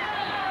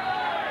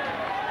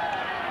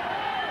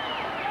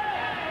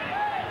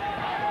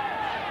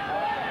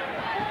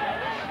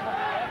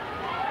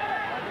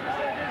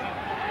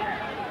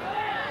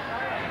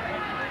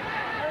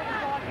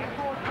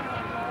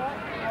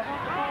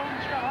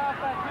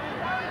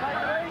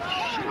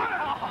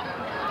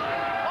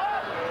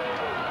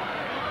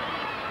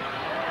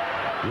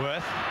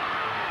 Worth.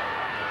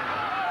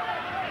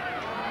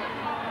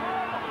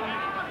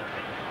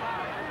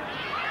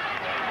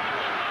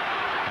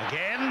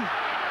 Again.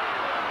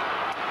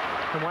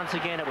 And once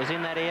again, it was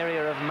in that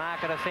area of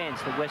marker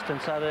defence that Western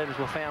Suburbs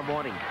were found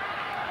wanting.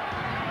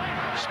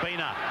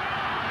 Spina.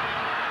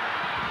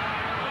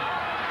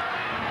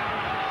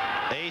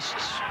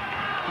 East's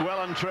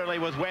well and truly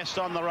with West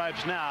on the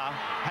ropes now.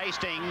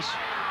 Hastings.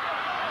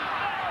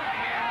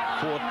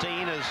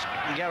 14 is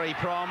Gary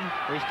Prom.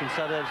 Eastern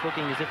Suburbs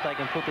looking as if they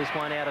can put this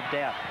one out of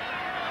doubt.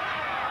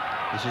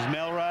 This is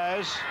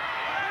Melrose.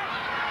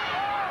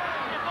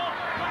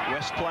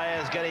 West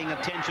players getting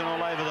attention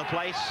all over the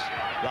place.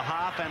 The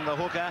half and the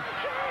hooker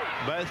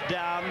both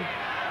down.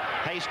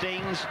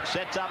 Hastings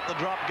sets up the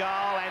drop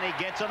goal, and he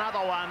gets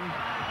another one.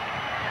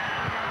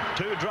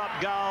 2 drop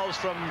goals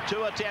from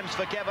 2 attempts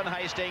for Kevin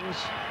Hastings,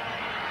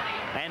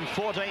 and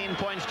 14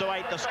 points to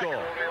 8 the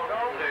score.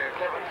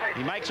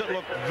 He makes it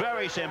look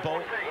very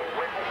simple,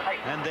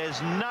 and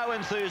there's no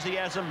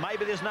enthusiasm.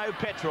 Maybe there's no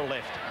petrol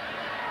left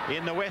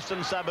in the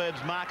Western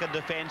Suburbs market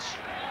defence.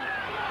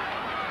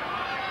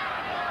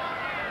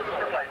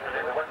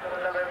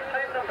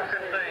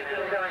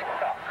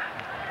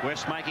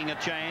 West making a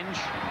change.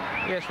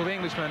 Yes, well, the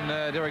Englishman,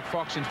 Derek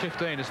Fox, in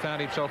 15, has found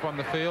himself on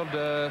the field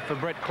for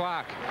Brett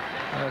Clark.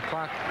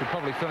 Clark could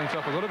probably feel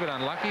himself a little bit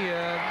unlucky.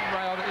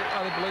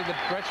 I believe that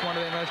Brett's one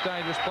of their most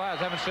dangerous players.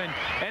 Haven't seen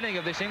anything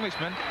of this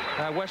Englishman.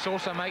 West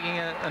also making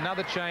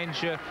another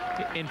change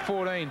in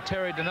 14.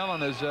 Terry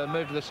Denellen has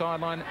moved to the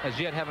sideline. As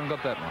yet, haven't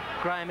got that one.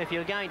 Graham, if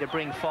you're going to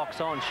bring Fox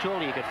on,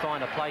 surely you could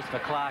find a place for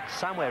Clark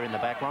somewhere in the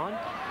back line.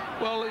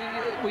 Well,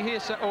 we hear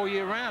all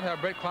year round how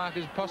Brett Clark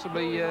has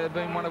possibly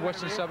been one of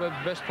Western Suburbs'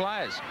 best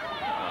players.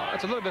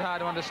 It's a little bit hard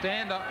to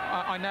understand.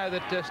 I know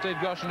that Steve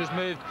Goshen has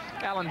moved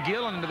Alan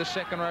Gillen into the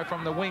second row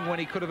from the wing when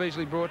he could have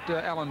easily brought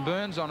Alan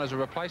Burns on as a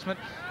replacement.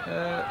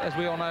 As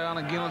we all know,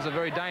 Alan Gillen's a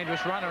very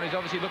dangerous runner, and he's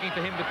obviously looking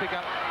for him to pick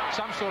up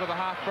some sort of a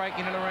half break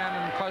in and around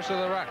and closer to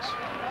the rucks.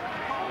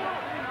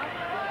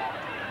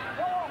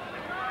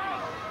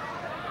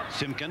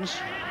 Simpkins.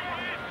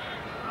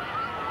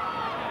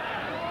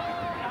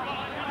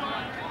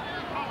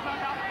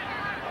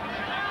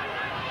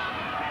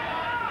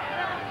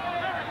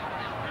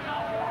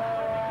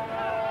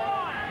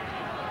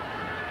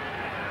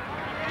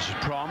 This is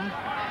Prom.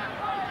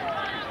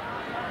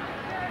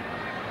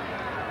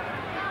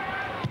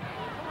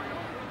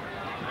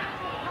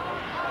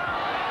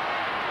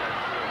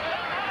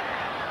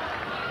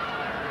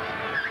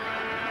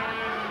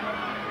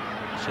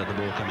 So the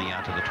ball coming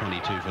out to the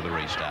 22 for the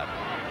restart.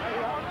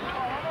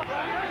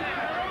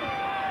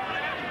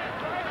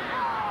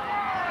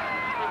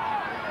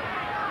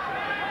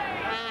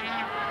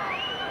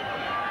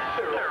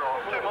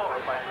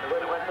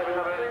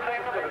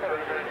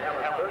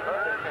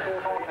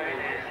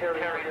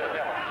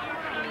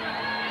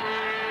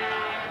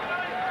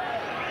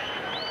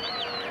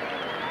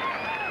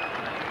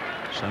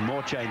 So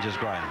more changes,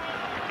 Graham.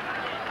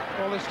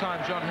 Well, this time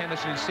John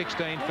Henderson in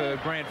 16 for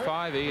Grant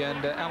Fivey,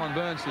 and Alan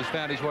Burns has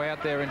found his way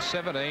out there in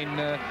 17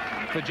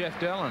 for Jeff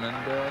Dillon. And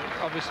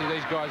obviously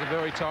these guys are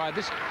very tired.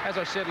 This, as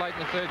I said, late in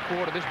the third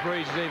quarter, this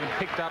breeze has even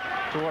picked up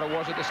to what it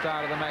was at the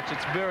start of the match.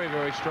 It's very,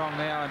 very strong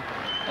now,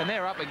 and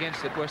they're up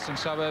against it, Western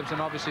Suburbs, and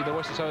obviously the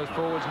Western Suburbs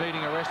forwards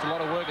needing a rest. A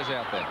lot of workers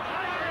out there.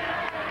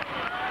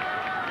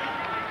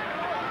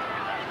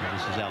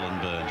 This is Alan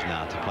Burns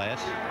now to play it.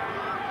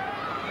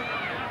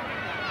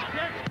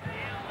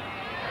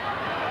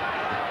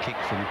 Kick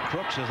from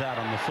Crooks is out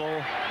on the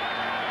full.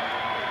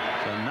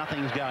 So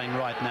nothing's going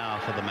right now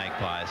for the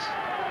Magpies.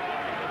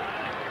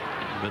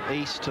 But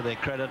East, to their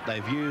credit,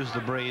 they've used the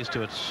breeze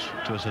to its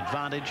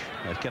advantage.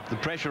 They've kept the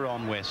pressure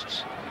on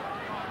Wests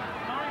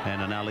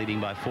and are now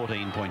leading by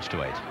 14 points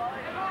to 8.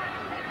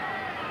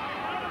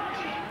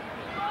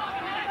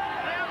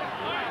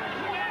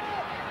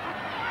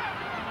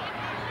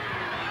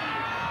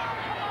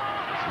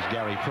 This is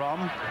Gary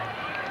Prom.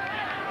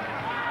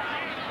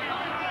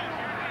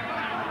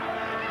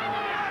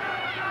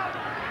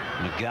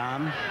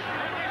 McGann.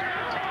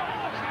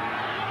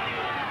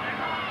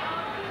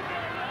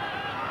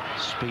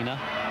 Spina.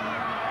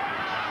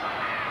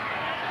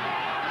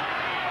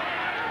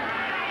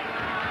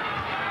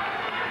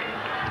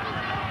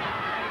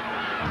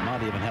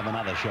 Might even have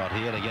another shot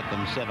here to get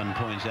them 7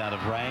 points out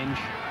of range.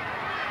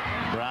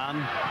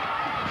 Brown.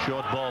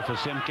 Short ball for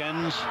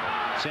Simpkins.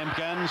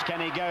 Simpkins,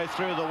 can he go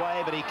through the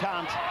way? But he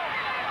can't.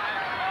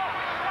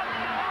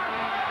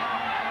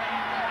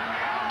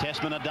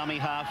 Tessman, a dummy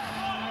half.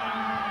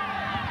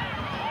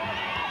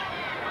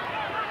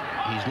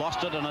 He's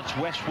lost it, and it's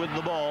West with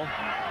the ball.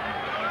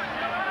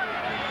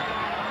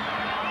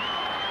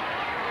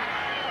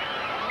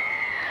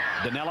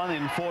 Denellen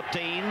in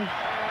 14.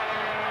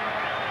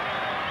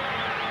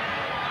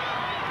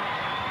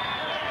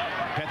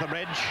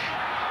 Petherbridge.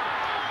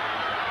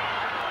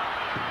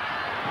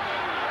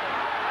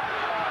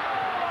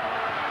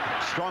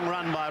 Strong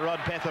run by Rod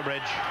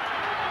Petherbridge.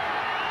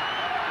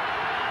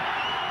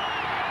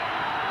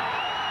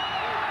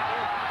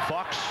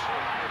 Fox.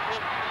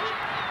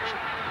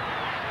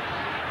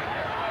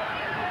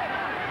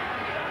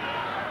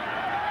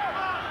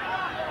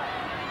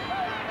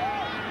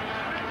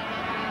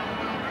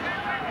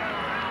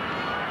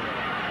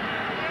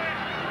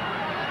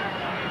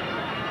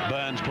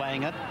 Burns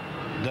playing it.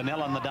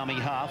 Donnell on the dummy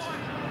half.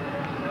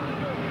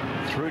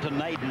 Through to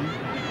Naden.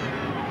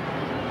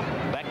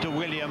 Back to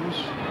Williams.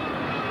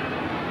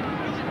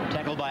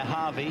 Tackled by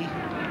Harvey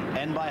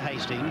and by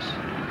Hastings.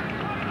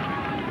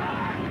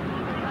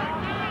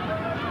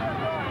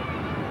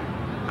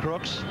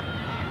 Crooks.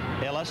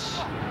 Ellis.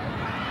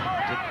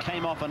 It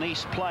came off an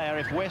East player.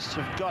 If West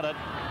have got it,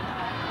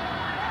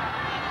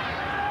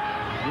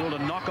 ruled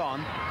a knock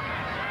on.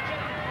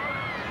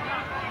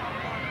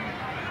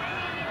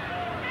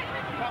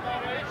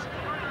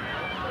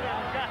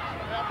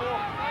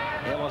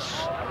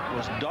 Ellis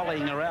was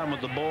dollying around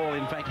with the ball.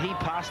 In fact, he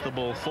passed the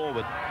ball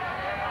forward.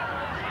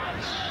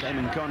 Came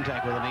in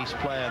contact with an East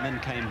player and then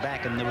came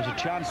back, and there was a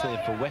chance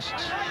there for West.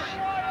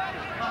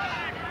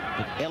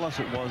 But Ellis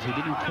it was who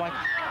didn't quite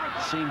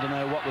seem to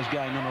know what was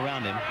going on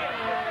around him.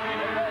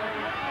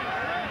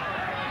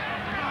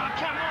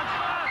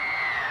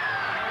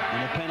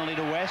 And a penalty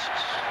to West.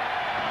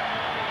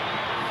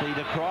 Feed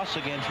across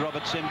against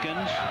Robert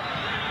Simpkins.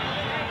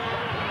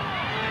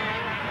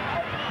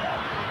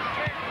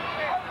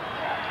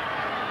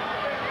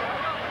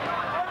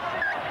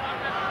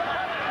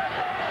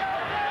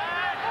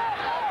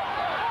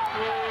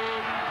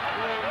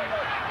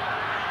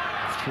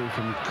 Through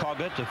from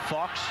Cogger to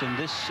Fox, and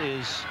this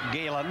is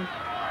Galen.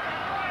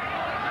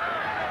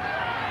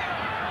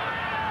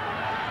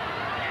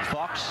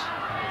 Fox.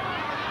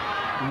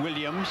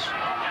 Williams.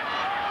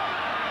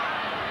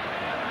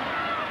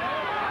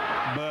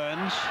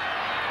 Burns.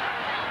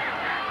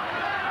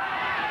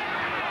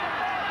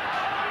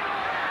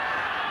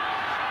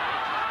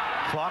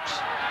 Fox.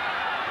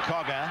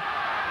 Cogger.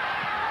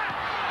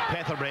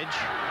 Petherbridge.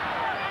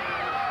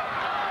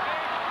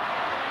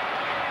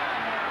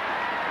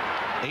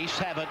 East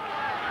have it.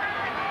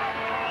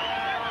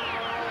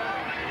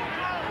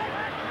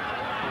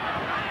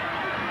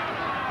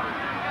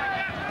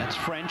 That's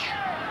French.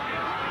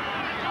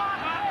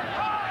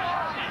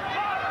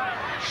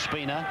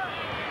 Spina.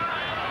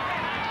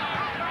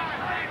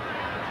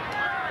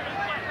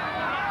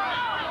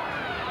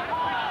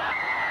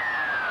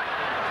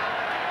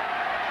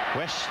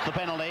 West the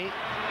penalty.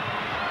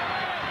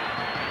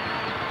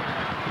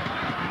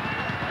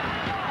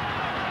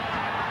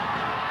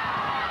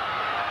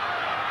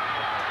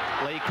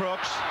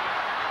 Crooks.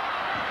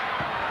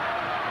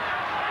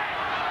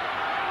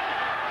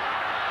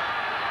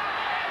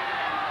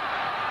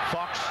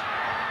 Fox,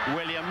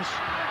 Williams,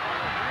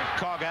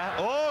 Cogger.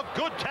 Oh,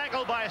 good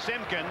tackle by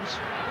Simpkins.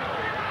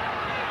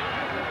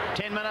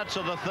 10 minutes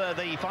of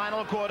the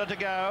final quarter to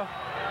go.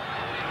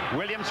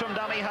 Williams from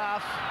dummy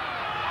half.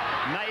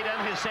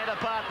 Naden, his centre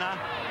partner.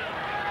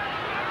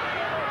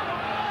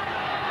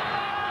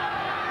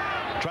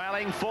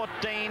 Trailing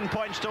 14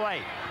 points to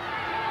 8.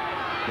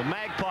 The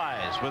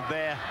Magpies with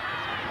their,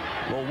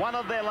 well, one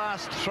of their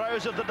last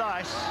throws of the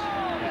dice.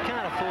 You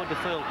can't afford to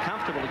feel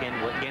comfortable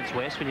against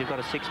West when you've got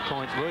a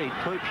 6-point lead,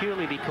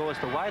 purely because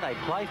the way they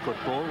play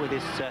football with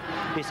this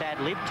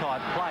ad-lib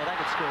type play, they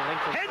could score a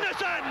length of...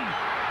 Henderson!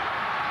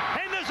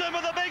 Henderson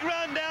with a big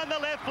run down the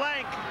left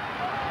flank.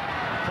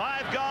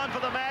 5 gone for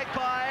the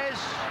Magpies.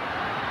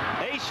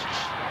 East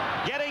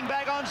getting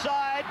back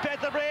onside.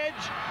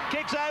 Petherbridge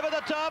kicks over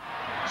the top.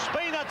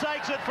 Spina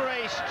takes it for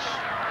East.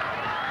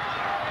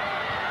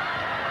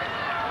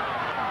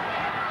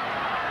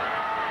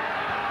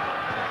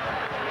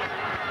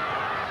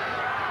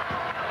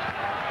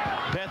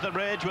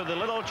 Petherbridge with a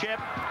little chip.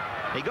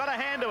 He got a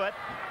hand to it.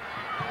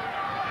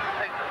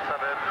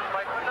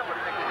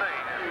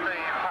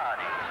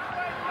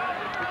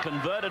 A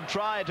converted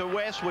try to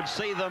West would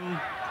see them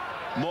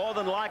more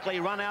than likely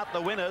run out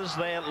the winners.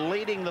 They're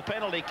leading the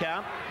penalty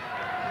count.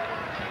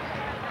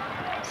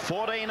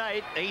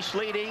 14-8, East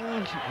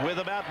leading with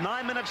about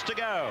 9 minutes to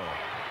go.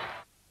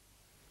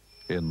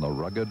 In the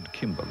rugged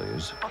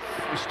Kimberleys.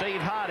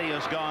 Steve Hardy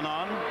has gone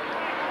on.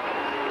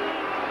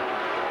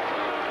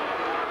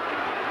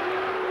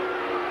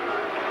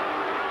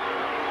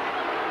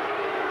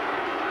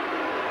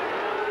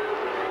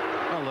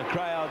 Well, the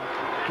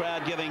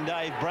crowd giving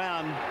Dave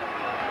Brown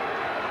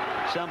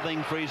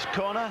something for his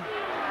corner.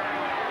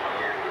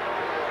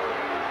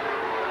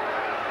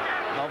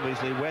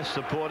 Obviously West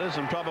supporters,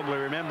 and probably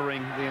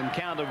remembering the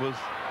encounter with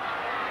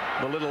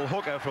the little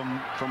hooker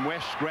from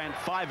West, Grant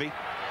Fivey.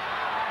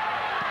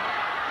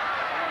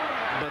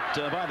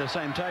 But by the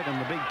same token,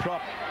 the big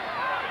prop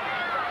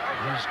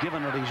has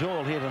given it his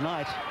all here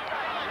tonight.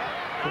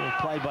 Ball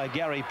played by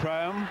Gary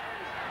Prohm.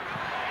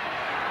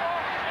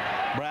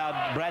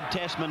 Brad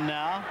Tessman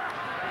now.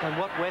 And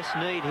what West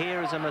need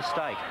here is a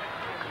mistake.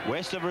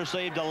 West have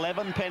received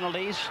 11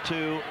 penalties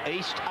to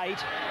East 8.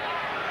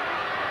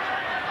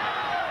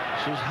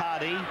 This is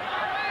Hardy.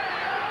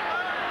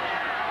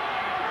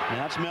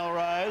 Now it's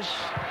Melrose.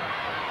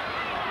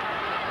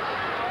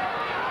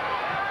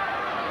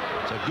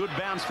 It's a good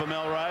bounce for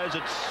Melrose.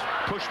 It's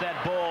pushed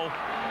that ball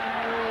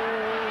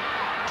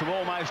to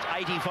almost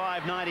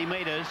 85, 90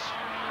 metres.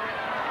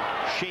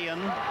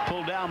 Sheehan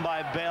pulled down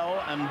by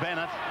Bell and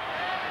Bennett.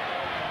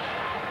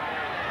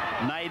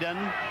 Naden.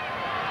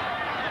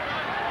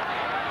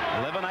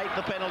 11-8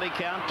 the penalty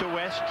count to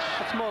West.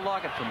 It's more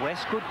like it from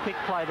West. Good quick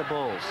play the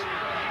balls.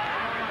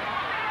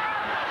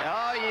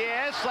 Oh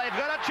yes, they've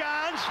got a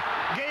chance.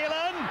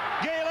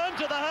 Gielan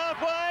to the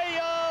halfway.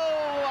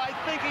 Oh, I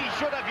think he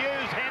should have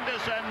used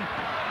Henderson.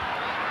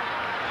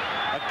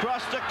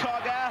 Across to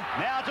Cogger,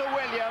 now to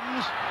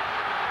Williams.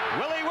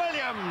 Willie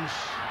Williams.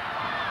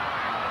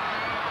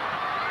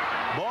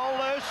 Ball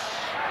loose.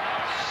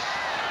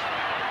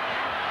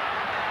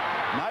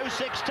 No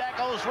 6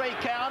 tackles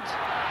recount.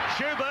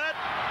 Schubert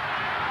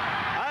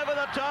over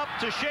the top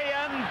to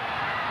Sheehan.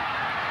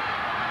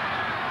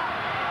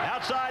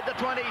 Outside the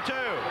 22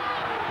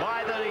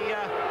 by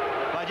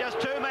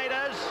just 2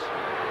 metres.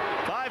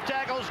 5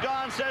 tackles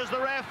gone, says the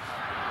ref.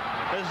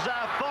 As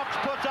Fox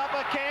puts up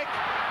a kick.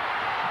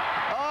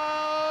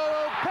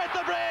 Oh,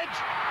 Petherbridge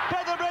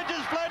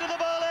has floated the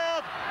ball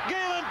out.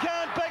 Gielan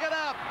can't pick it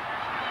up.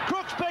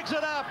 Crooks picks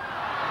it up.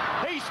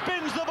 He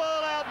spins the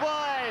ball out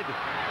wide.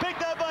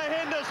 Picked up by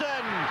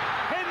Henderson.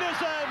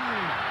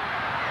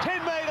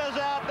 10 metres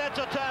out. That's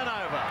a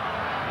turnover.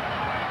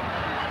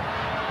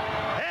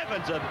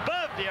 Heavens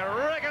above, do you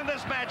reckon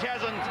this match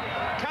hasn't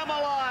come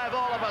alive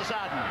all of a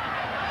sudden?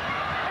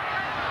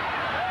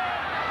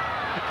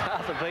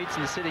 Arthur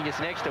Beetson sitting just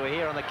next to her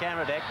here on the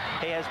camera deck.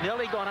 He has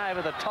nearly gone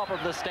over the top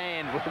of the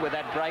stand with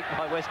that break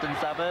by Western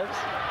Suburbs.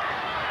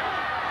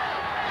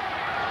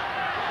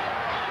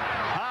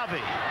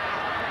 Harvey.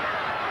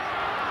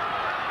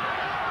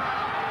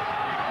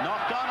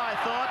 Knocked on, I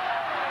thought.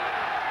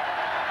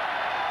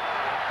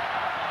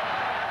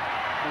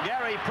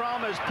 Gary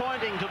Prohm is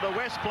pointing to the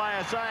West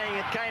player, saying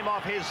it came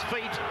off his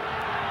feet.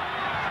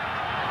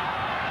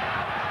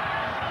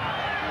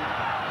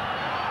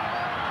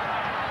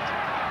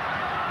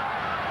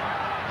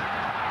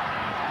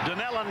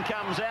 Donnellan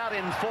comes out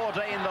in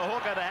 14, the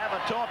hooker, to have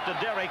a talk to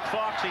Derek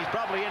Fox. He's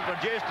probably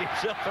introduced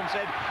himself and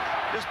said,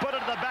 just put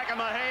it to the back of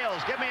my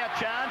heels, give me a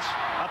chance.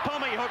 A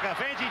pommy hooker,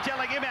 fancy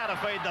telling him how to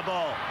feed the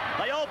ball.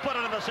 They all put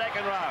it in the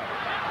second row.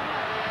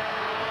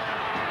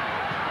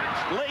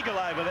 It's legal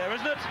over there,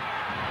 isn't it?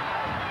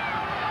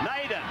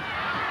 Naden,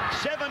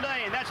 17,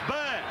 that's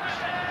Burns.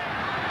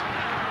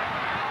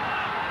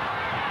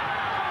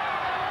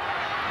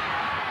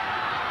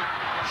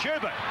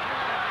 Schubert.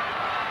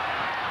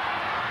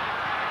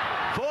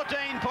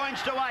 14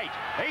 points to 8.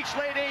 Each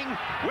leading.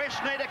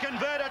 West need a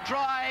converted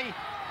try,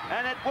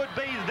 and it would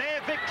be their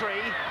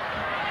victory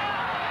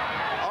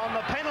on on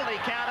the penalty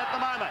count at the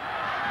moment.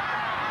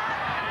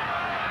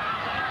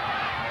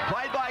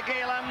 Played by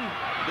Geelan.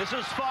 This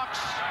is Fox.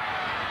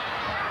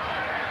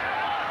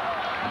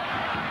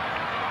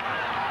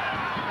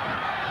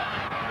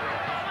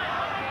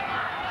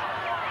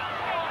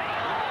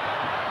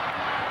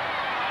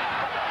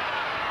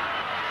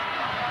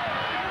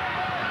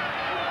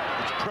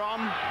 It's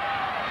Prom.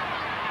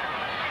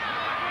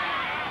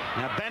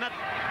 Now Bennett.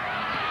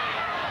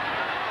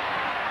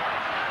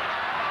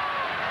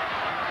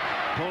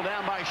 Pulled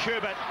down by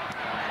Schubert.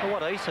 Well,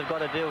 what East have got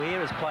to do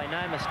here is play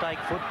no mistake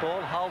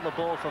football, hold the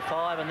ball for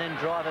 5 and then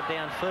drive it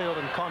downfield,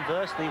 and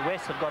conversely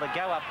West have got to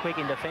go up quick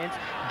in defence,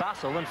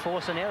 bustle and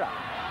force an error.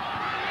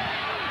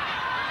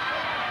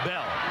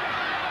 Bell.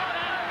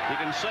 You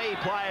can see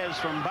players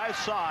from both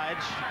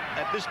sides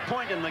at this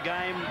point in the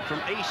game.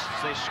 From East,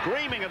 they're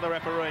screaming at the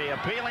referee,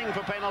 appealing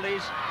for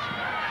penalties.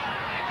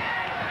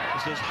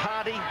 This is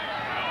Hardy.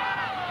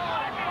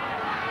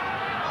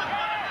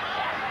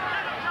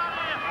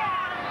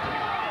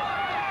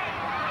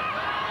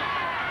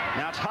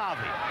 Now it's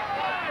Harvey.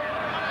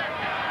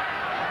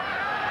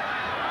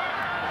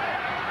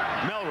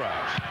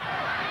 Melrose.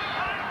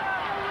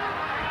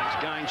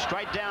 It's going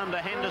straight down to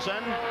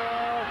Henderson.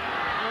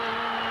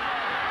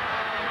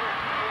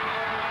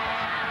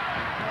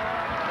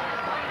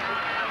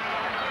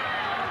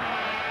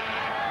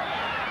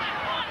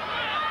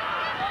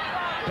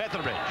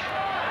 Petherbridge.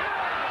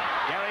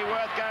 Gary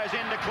Worth goes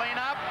in to clean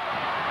up.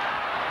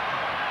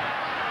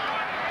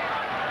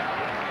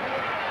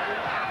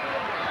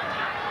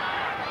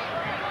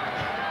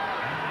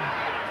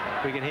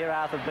 We can hear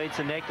Arthur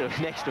Beetson next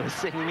to us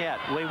singing out,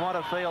 "We want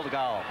a field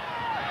goal."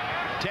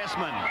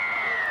 Tessman.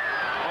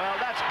 Well,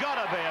 that's got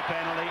to be a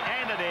penalty,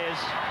 and it is.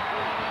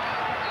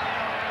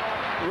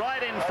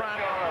 Right in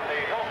front,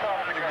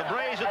 the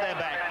breeze at their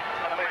back.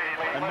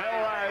 And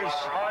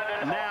Melrose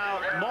now,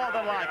 more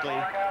than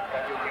likely,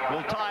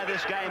 will tie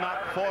this game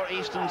up for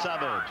Eastern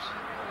Suburbs.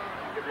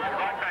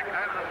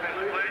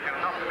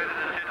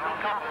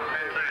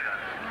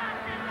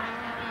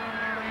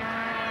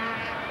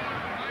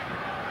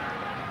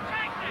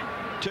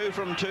 Two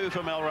from two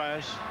for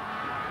Melrose.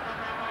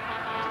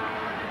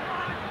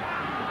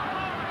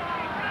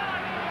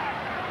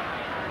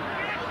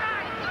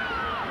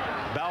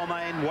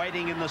 Balmain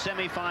waiting in the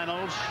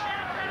semi-finals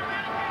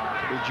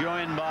to be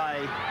joined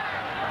by,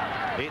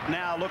 it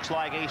now looks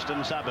like,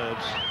 Eastern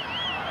Suburbs.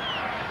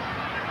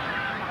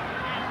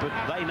 But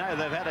they know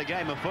they've had a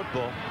game of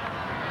football.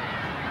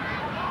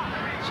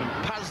 Some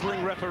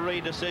puzzling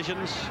referee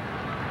decisions,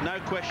 no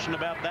question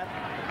about that.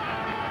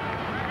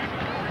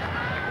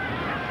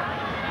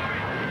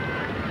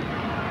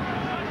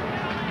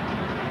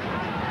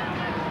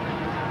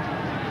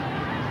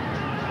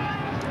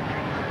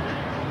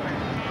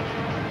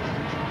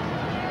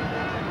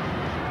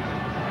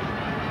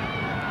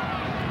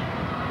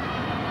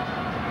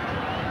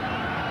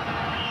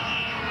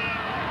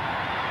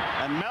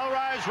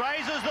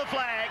 Raises the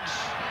flags.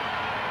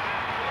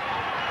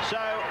 So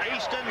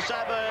Eastern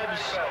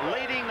Suburbs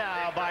leading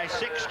now by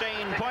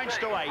 16 points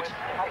to 8.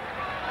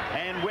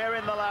 And we're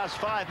in the last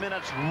 5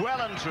 minutes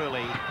well and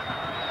truly.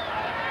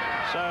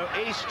 So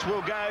East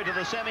will go to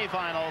the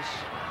semi-finals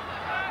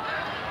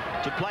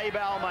to play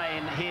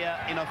Balmain here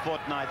in a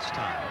fortnight's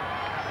time.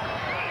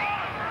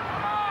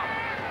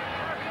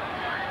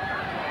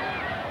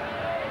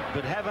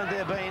 But haven't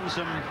there been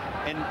some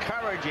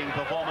encouraging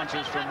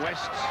performances from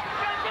Wests?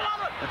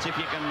 Let's see if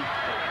you can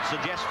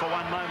suggest for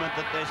one moment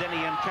that there's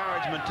any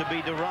encouragement to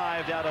be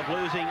derived out of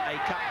losing a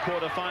cup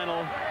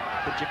quarter-final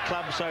that your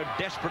club so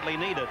desperately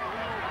needed.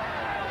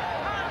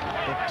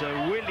 But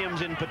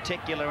Williams in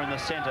particular in the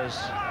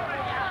centres,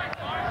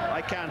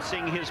 I can't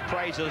sing his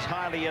praises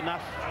highly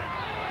enough.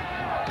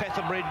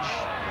 Petherbridge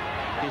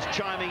is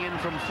chiming in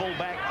from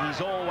full-back.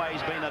 He's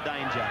always been a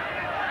danger.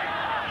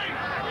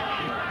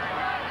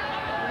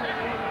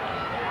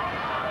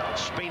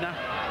 Spina.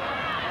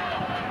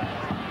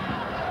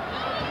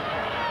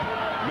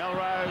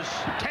 Melrose.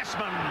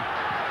 Tessman.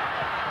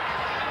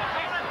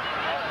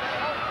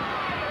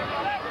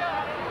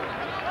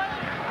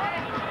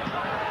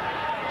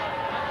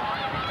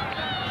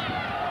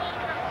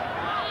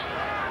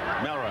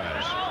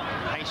 Melrose.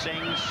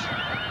 Hastings.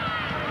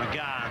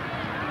 McGann.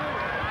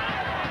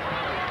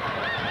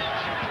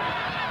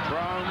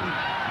 Rome.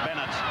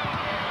 Bennett.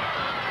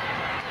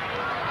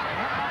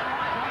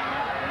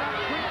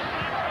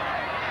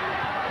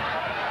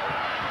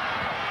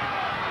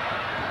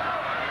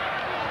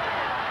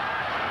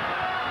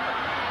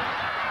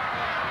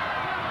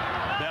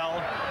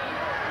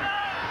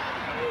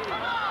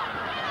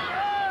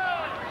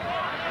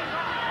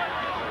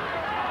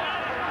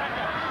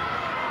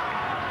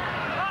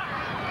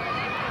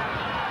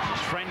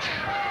 French.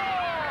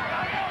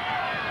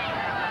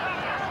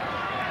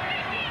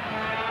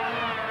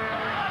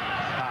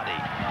 Hardy.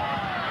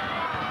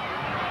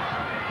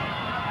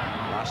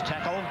 Last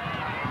tackle.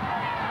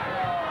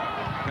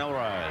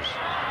 Melrose.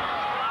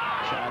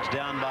 Charged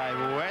down by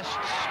West.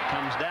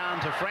 Comes down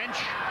to French.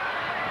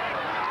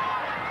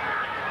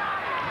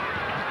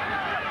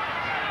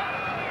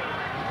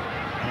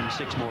 And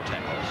 6 more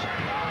tackles.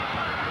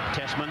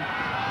 Tessman.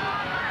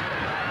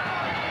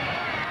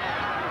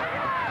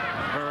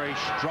 Very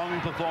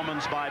strong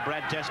performance by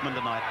Brad Tessman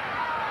tonight.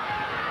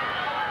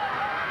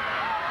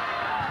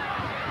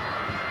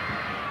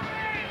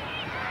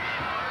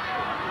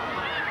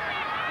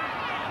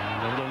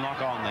 And a little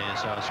knock on there,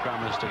 so a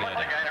scrum is to go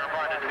down.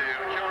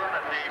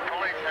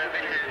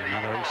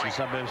 Another Eastern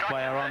Suburbs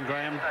player on,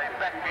 Graham.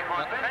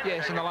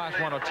 Yes, in the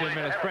last 1 or 2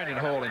 minutes, Brendan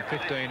Hall in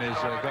 15 has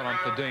gone on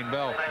for Dean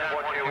Bell.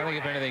 I think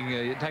if anything,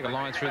 you take a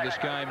line through this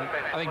game,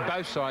 I think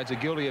both sides are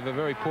guilty of a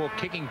very poor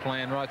kicking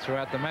plan right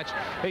throughout the match.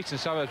 Eastern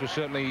Suburbs were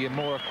certainly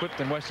more equipped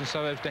than Western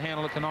Suburbs to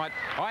handle it tonight.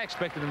 I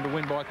expected them to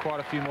win by quite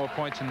a few more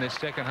points in this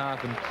second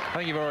half, and I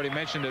think you've already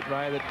mentioned it,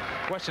 Ray, that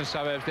Western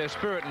Suburbs, their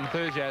spirit and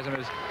enthusiasm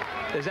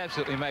is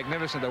absolutely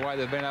magnificent, the way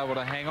they've been able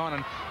to hang on.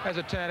 And as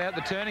it turned out,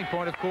 the turning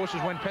point, of course,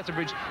 was when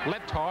Petherbridge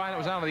leapt high, and it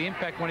was only the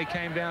impact when he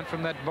came down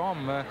from that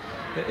bomb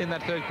in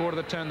that third quarter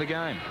that turned the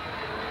game.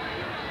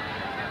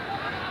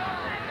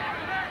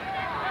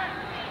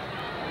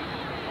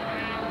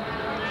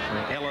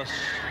 Ellis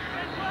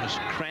is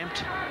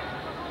cramped,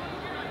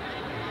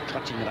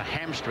 clutching at a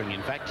hamstring,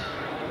 in fact.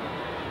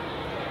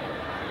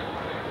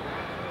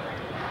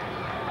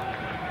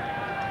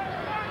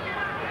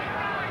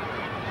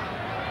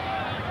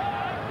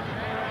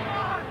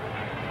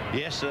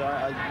 Yes,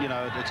 you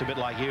know, it's a bit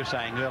like you were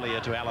saying earlier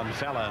to Alan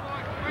Feller,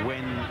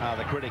 when are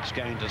the critics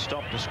going to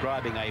stop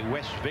describing a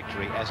West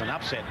victory as an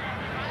upset?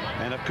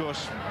 And of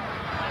course,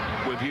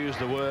 we've used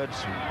the words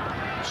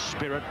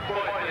spirit,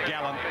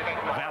 gallant,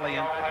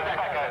 valiant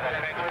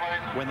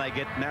when they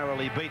get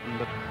narrowly beaten,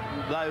 but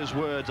those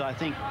words, I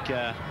think,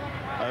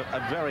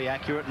 are very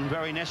accurate and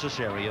very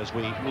necessary as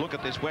we look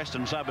at this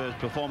Western Suburbs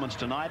performance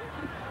tonight.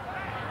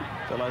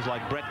 Fellows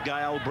like Brett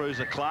Gale,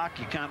 Bruiser Clark,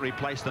 you can't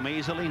replace them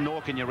easily, nor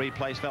can you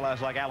replace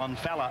fellows like Alan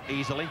Feller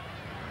easily.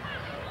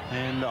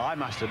 And I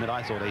must admit,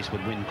 I thought East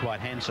would win quite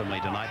handsomely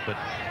tonight, but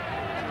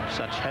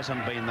such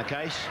hasn't been the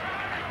case.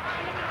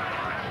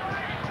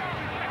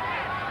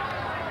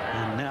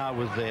 And now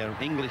with their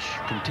English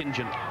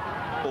contingent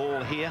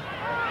all here,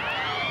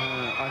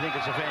 I think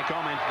it's a fair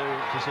comment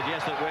to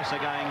suggest that West are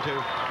going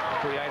to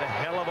create a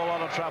hell of a lot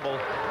of trouble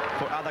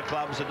for other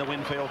clubs in the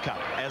Winfield Cup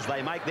as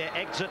they make their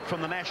exit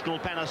from the National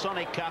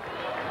Panasonic Cup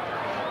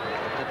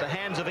at the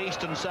hands of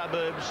Eastern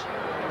Suburbs,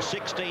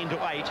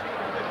 16-8.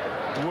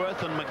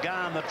 Worth and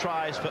McGahn the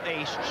tries for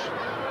East.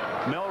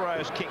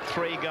 Melrose kicked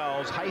 3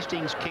 goals.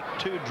 Hastings kicked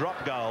 2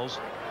 drop goals.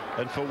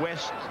 And for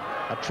West,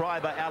 a try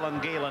by Alan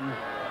Geelan,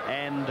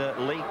 and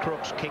Lee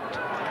Crooks kicked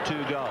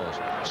 2 goals.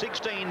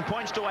 16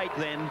 points to 8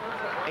 then.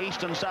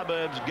 Eastern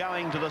Suburbs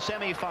going to the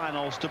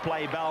semi-finals to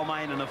play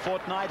Balmain in a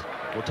fortnight.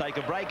 We'll take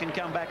a break and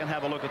come back and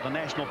have a look at the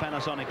National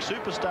Panasonic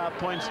Superstar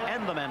points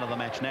and the man of the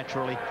match,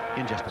 naturally,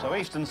 in just a moment. So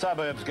Eastern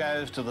Suburbs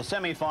goes to the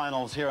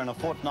semi-finals here in a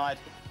fortnight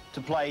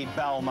to play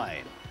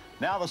Balmain.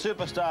 Now the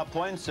Superstar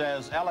points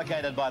as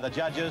allocated by the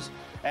judges,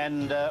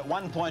 and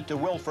 1 point to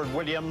Wilfred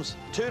Williams,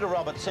 2 to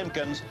Robert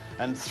Simpkins,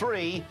 and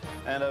 3,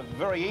 and a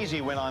very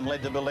easy win, I'm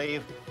led to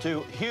believe,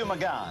 to Hugh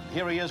McGahn.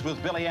 Here he is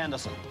with Billy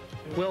Anderson.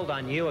 Well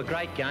done, Hugh. A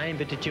great game,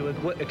 but did you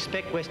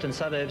expect Western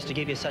Suburbs to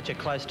give you such a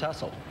close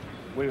tussle?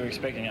 We were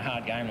expecting a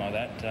hard game like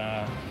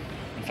that.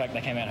 In fact,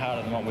 they came out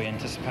harder than what we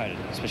anticipated,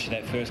 especially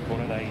that first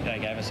quarter. They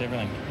gave us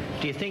everything.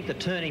 Do you think the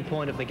turning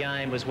point of the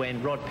game was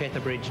when Rod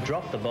Petherbridge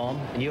dropped the bomb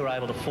and you were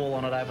able to fall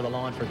on it over the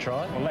line for a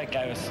try? Well, that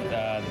gave us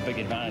the big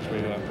advantage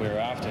we were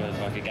after.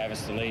 Like, it gave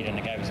us the lead and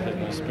it gave us a bit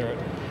more spirit.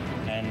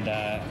 And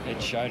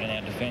it showed in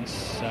our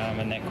defence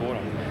in that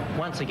quarter.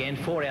 Once again,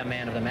 for our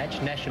man of the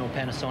match, National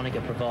Panasonic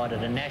have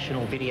provided a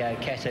national video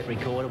cassette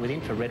recorder with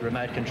infrared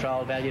remote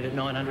control valued at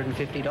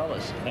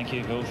 $950. Thank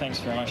you, Bill. Thanks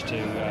very much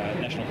to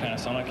National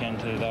Panasonic and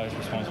to those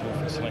responsible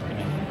for selecting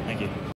me. Thank you.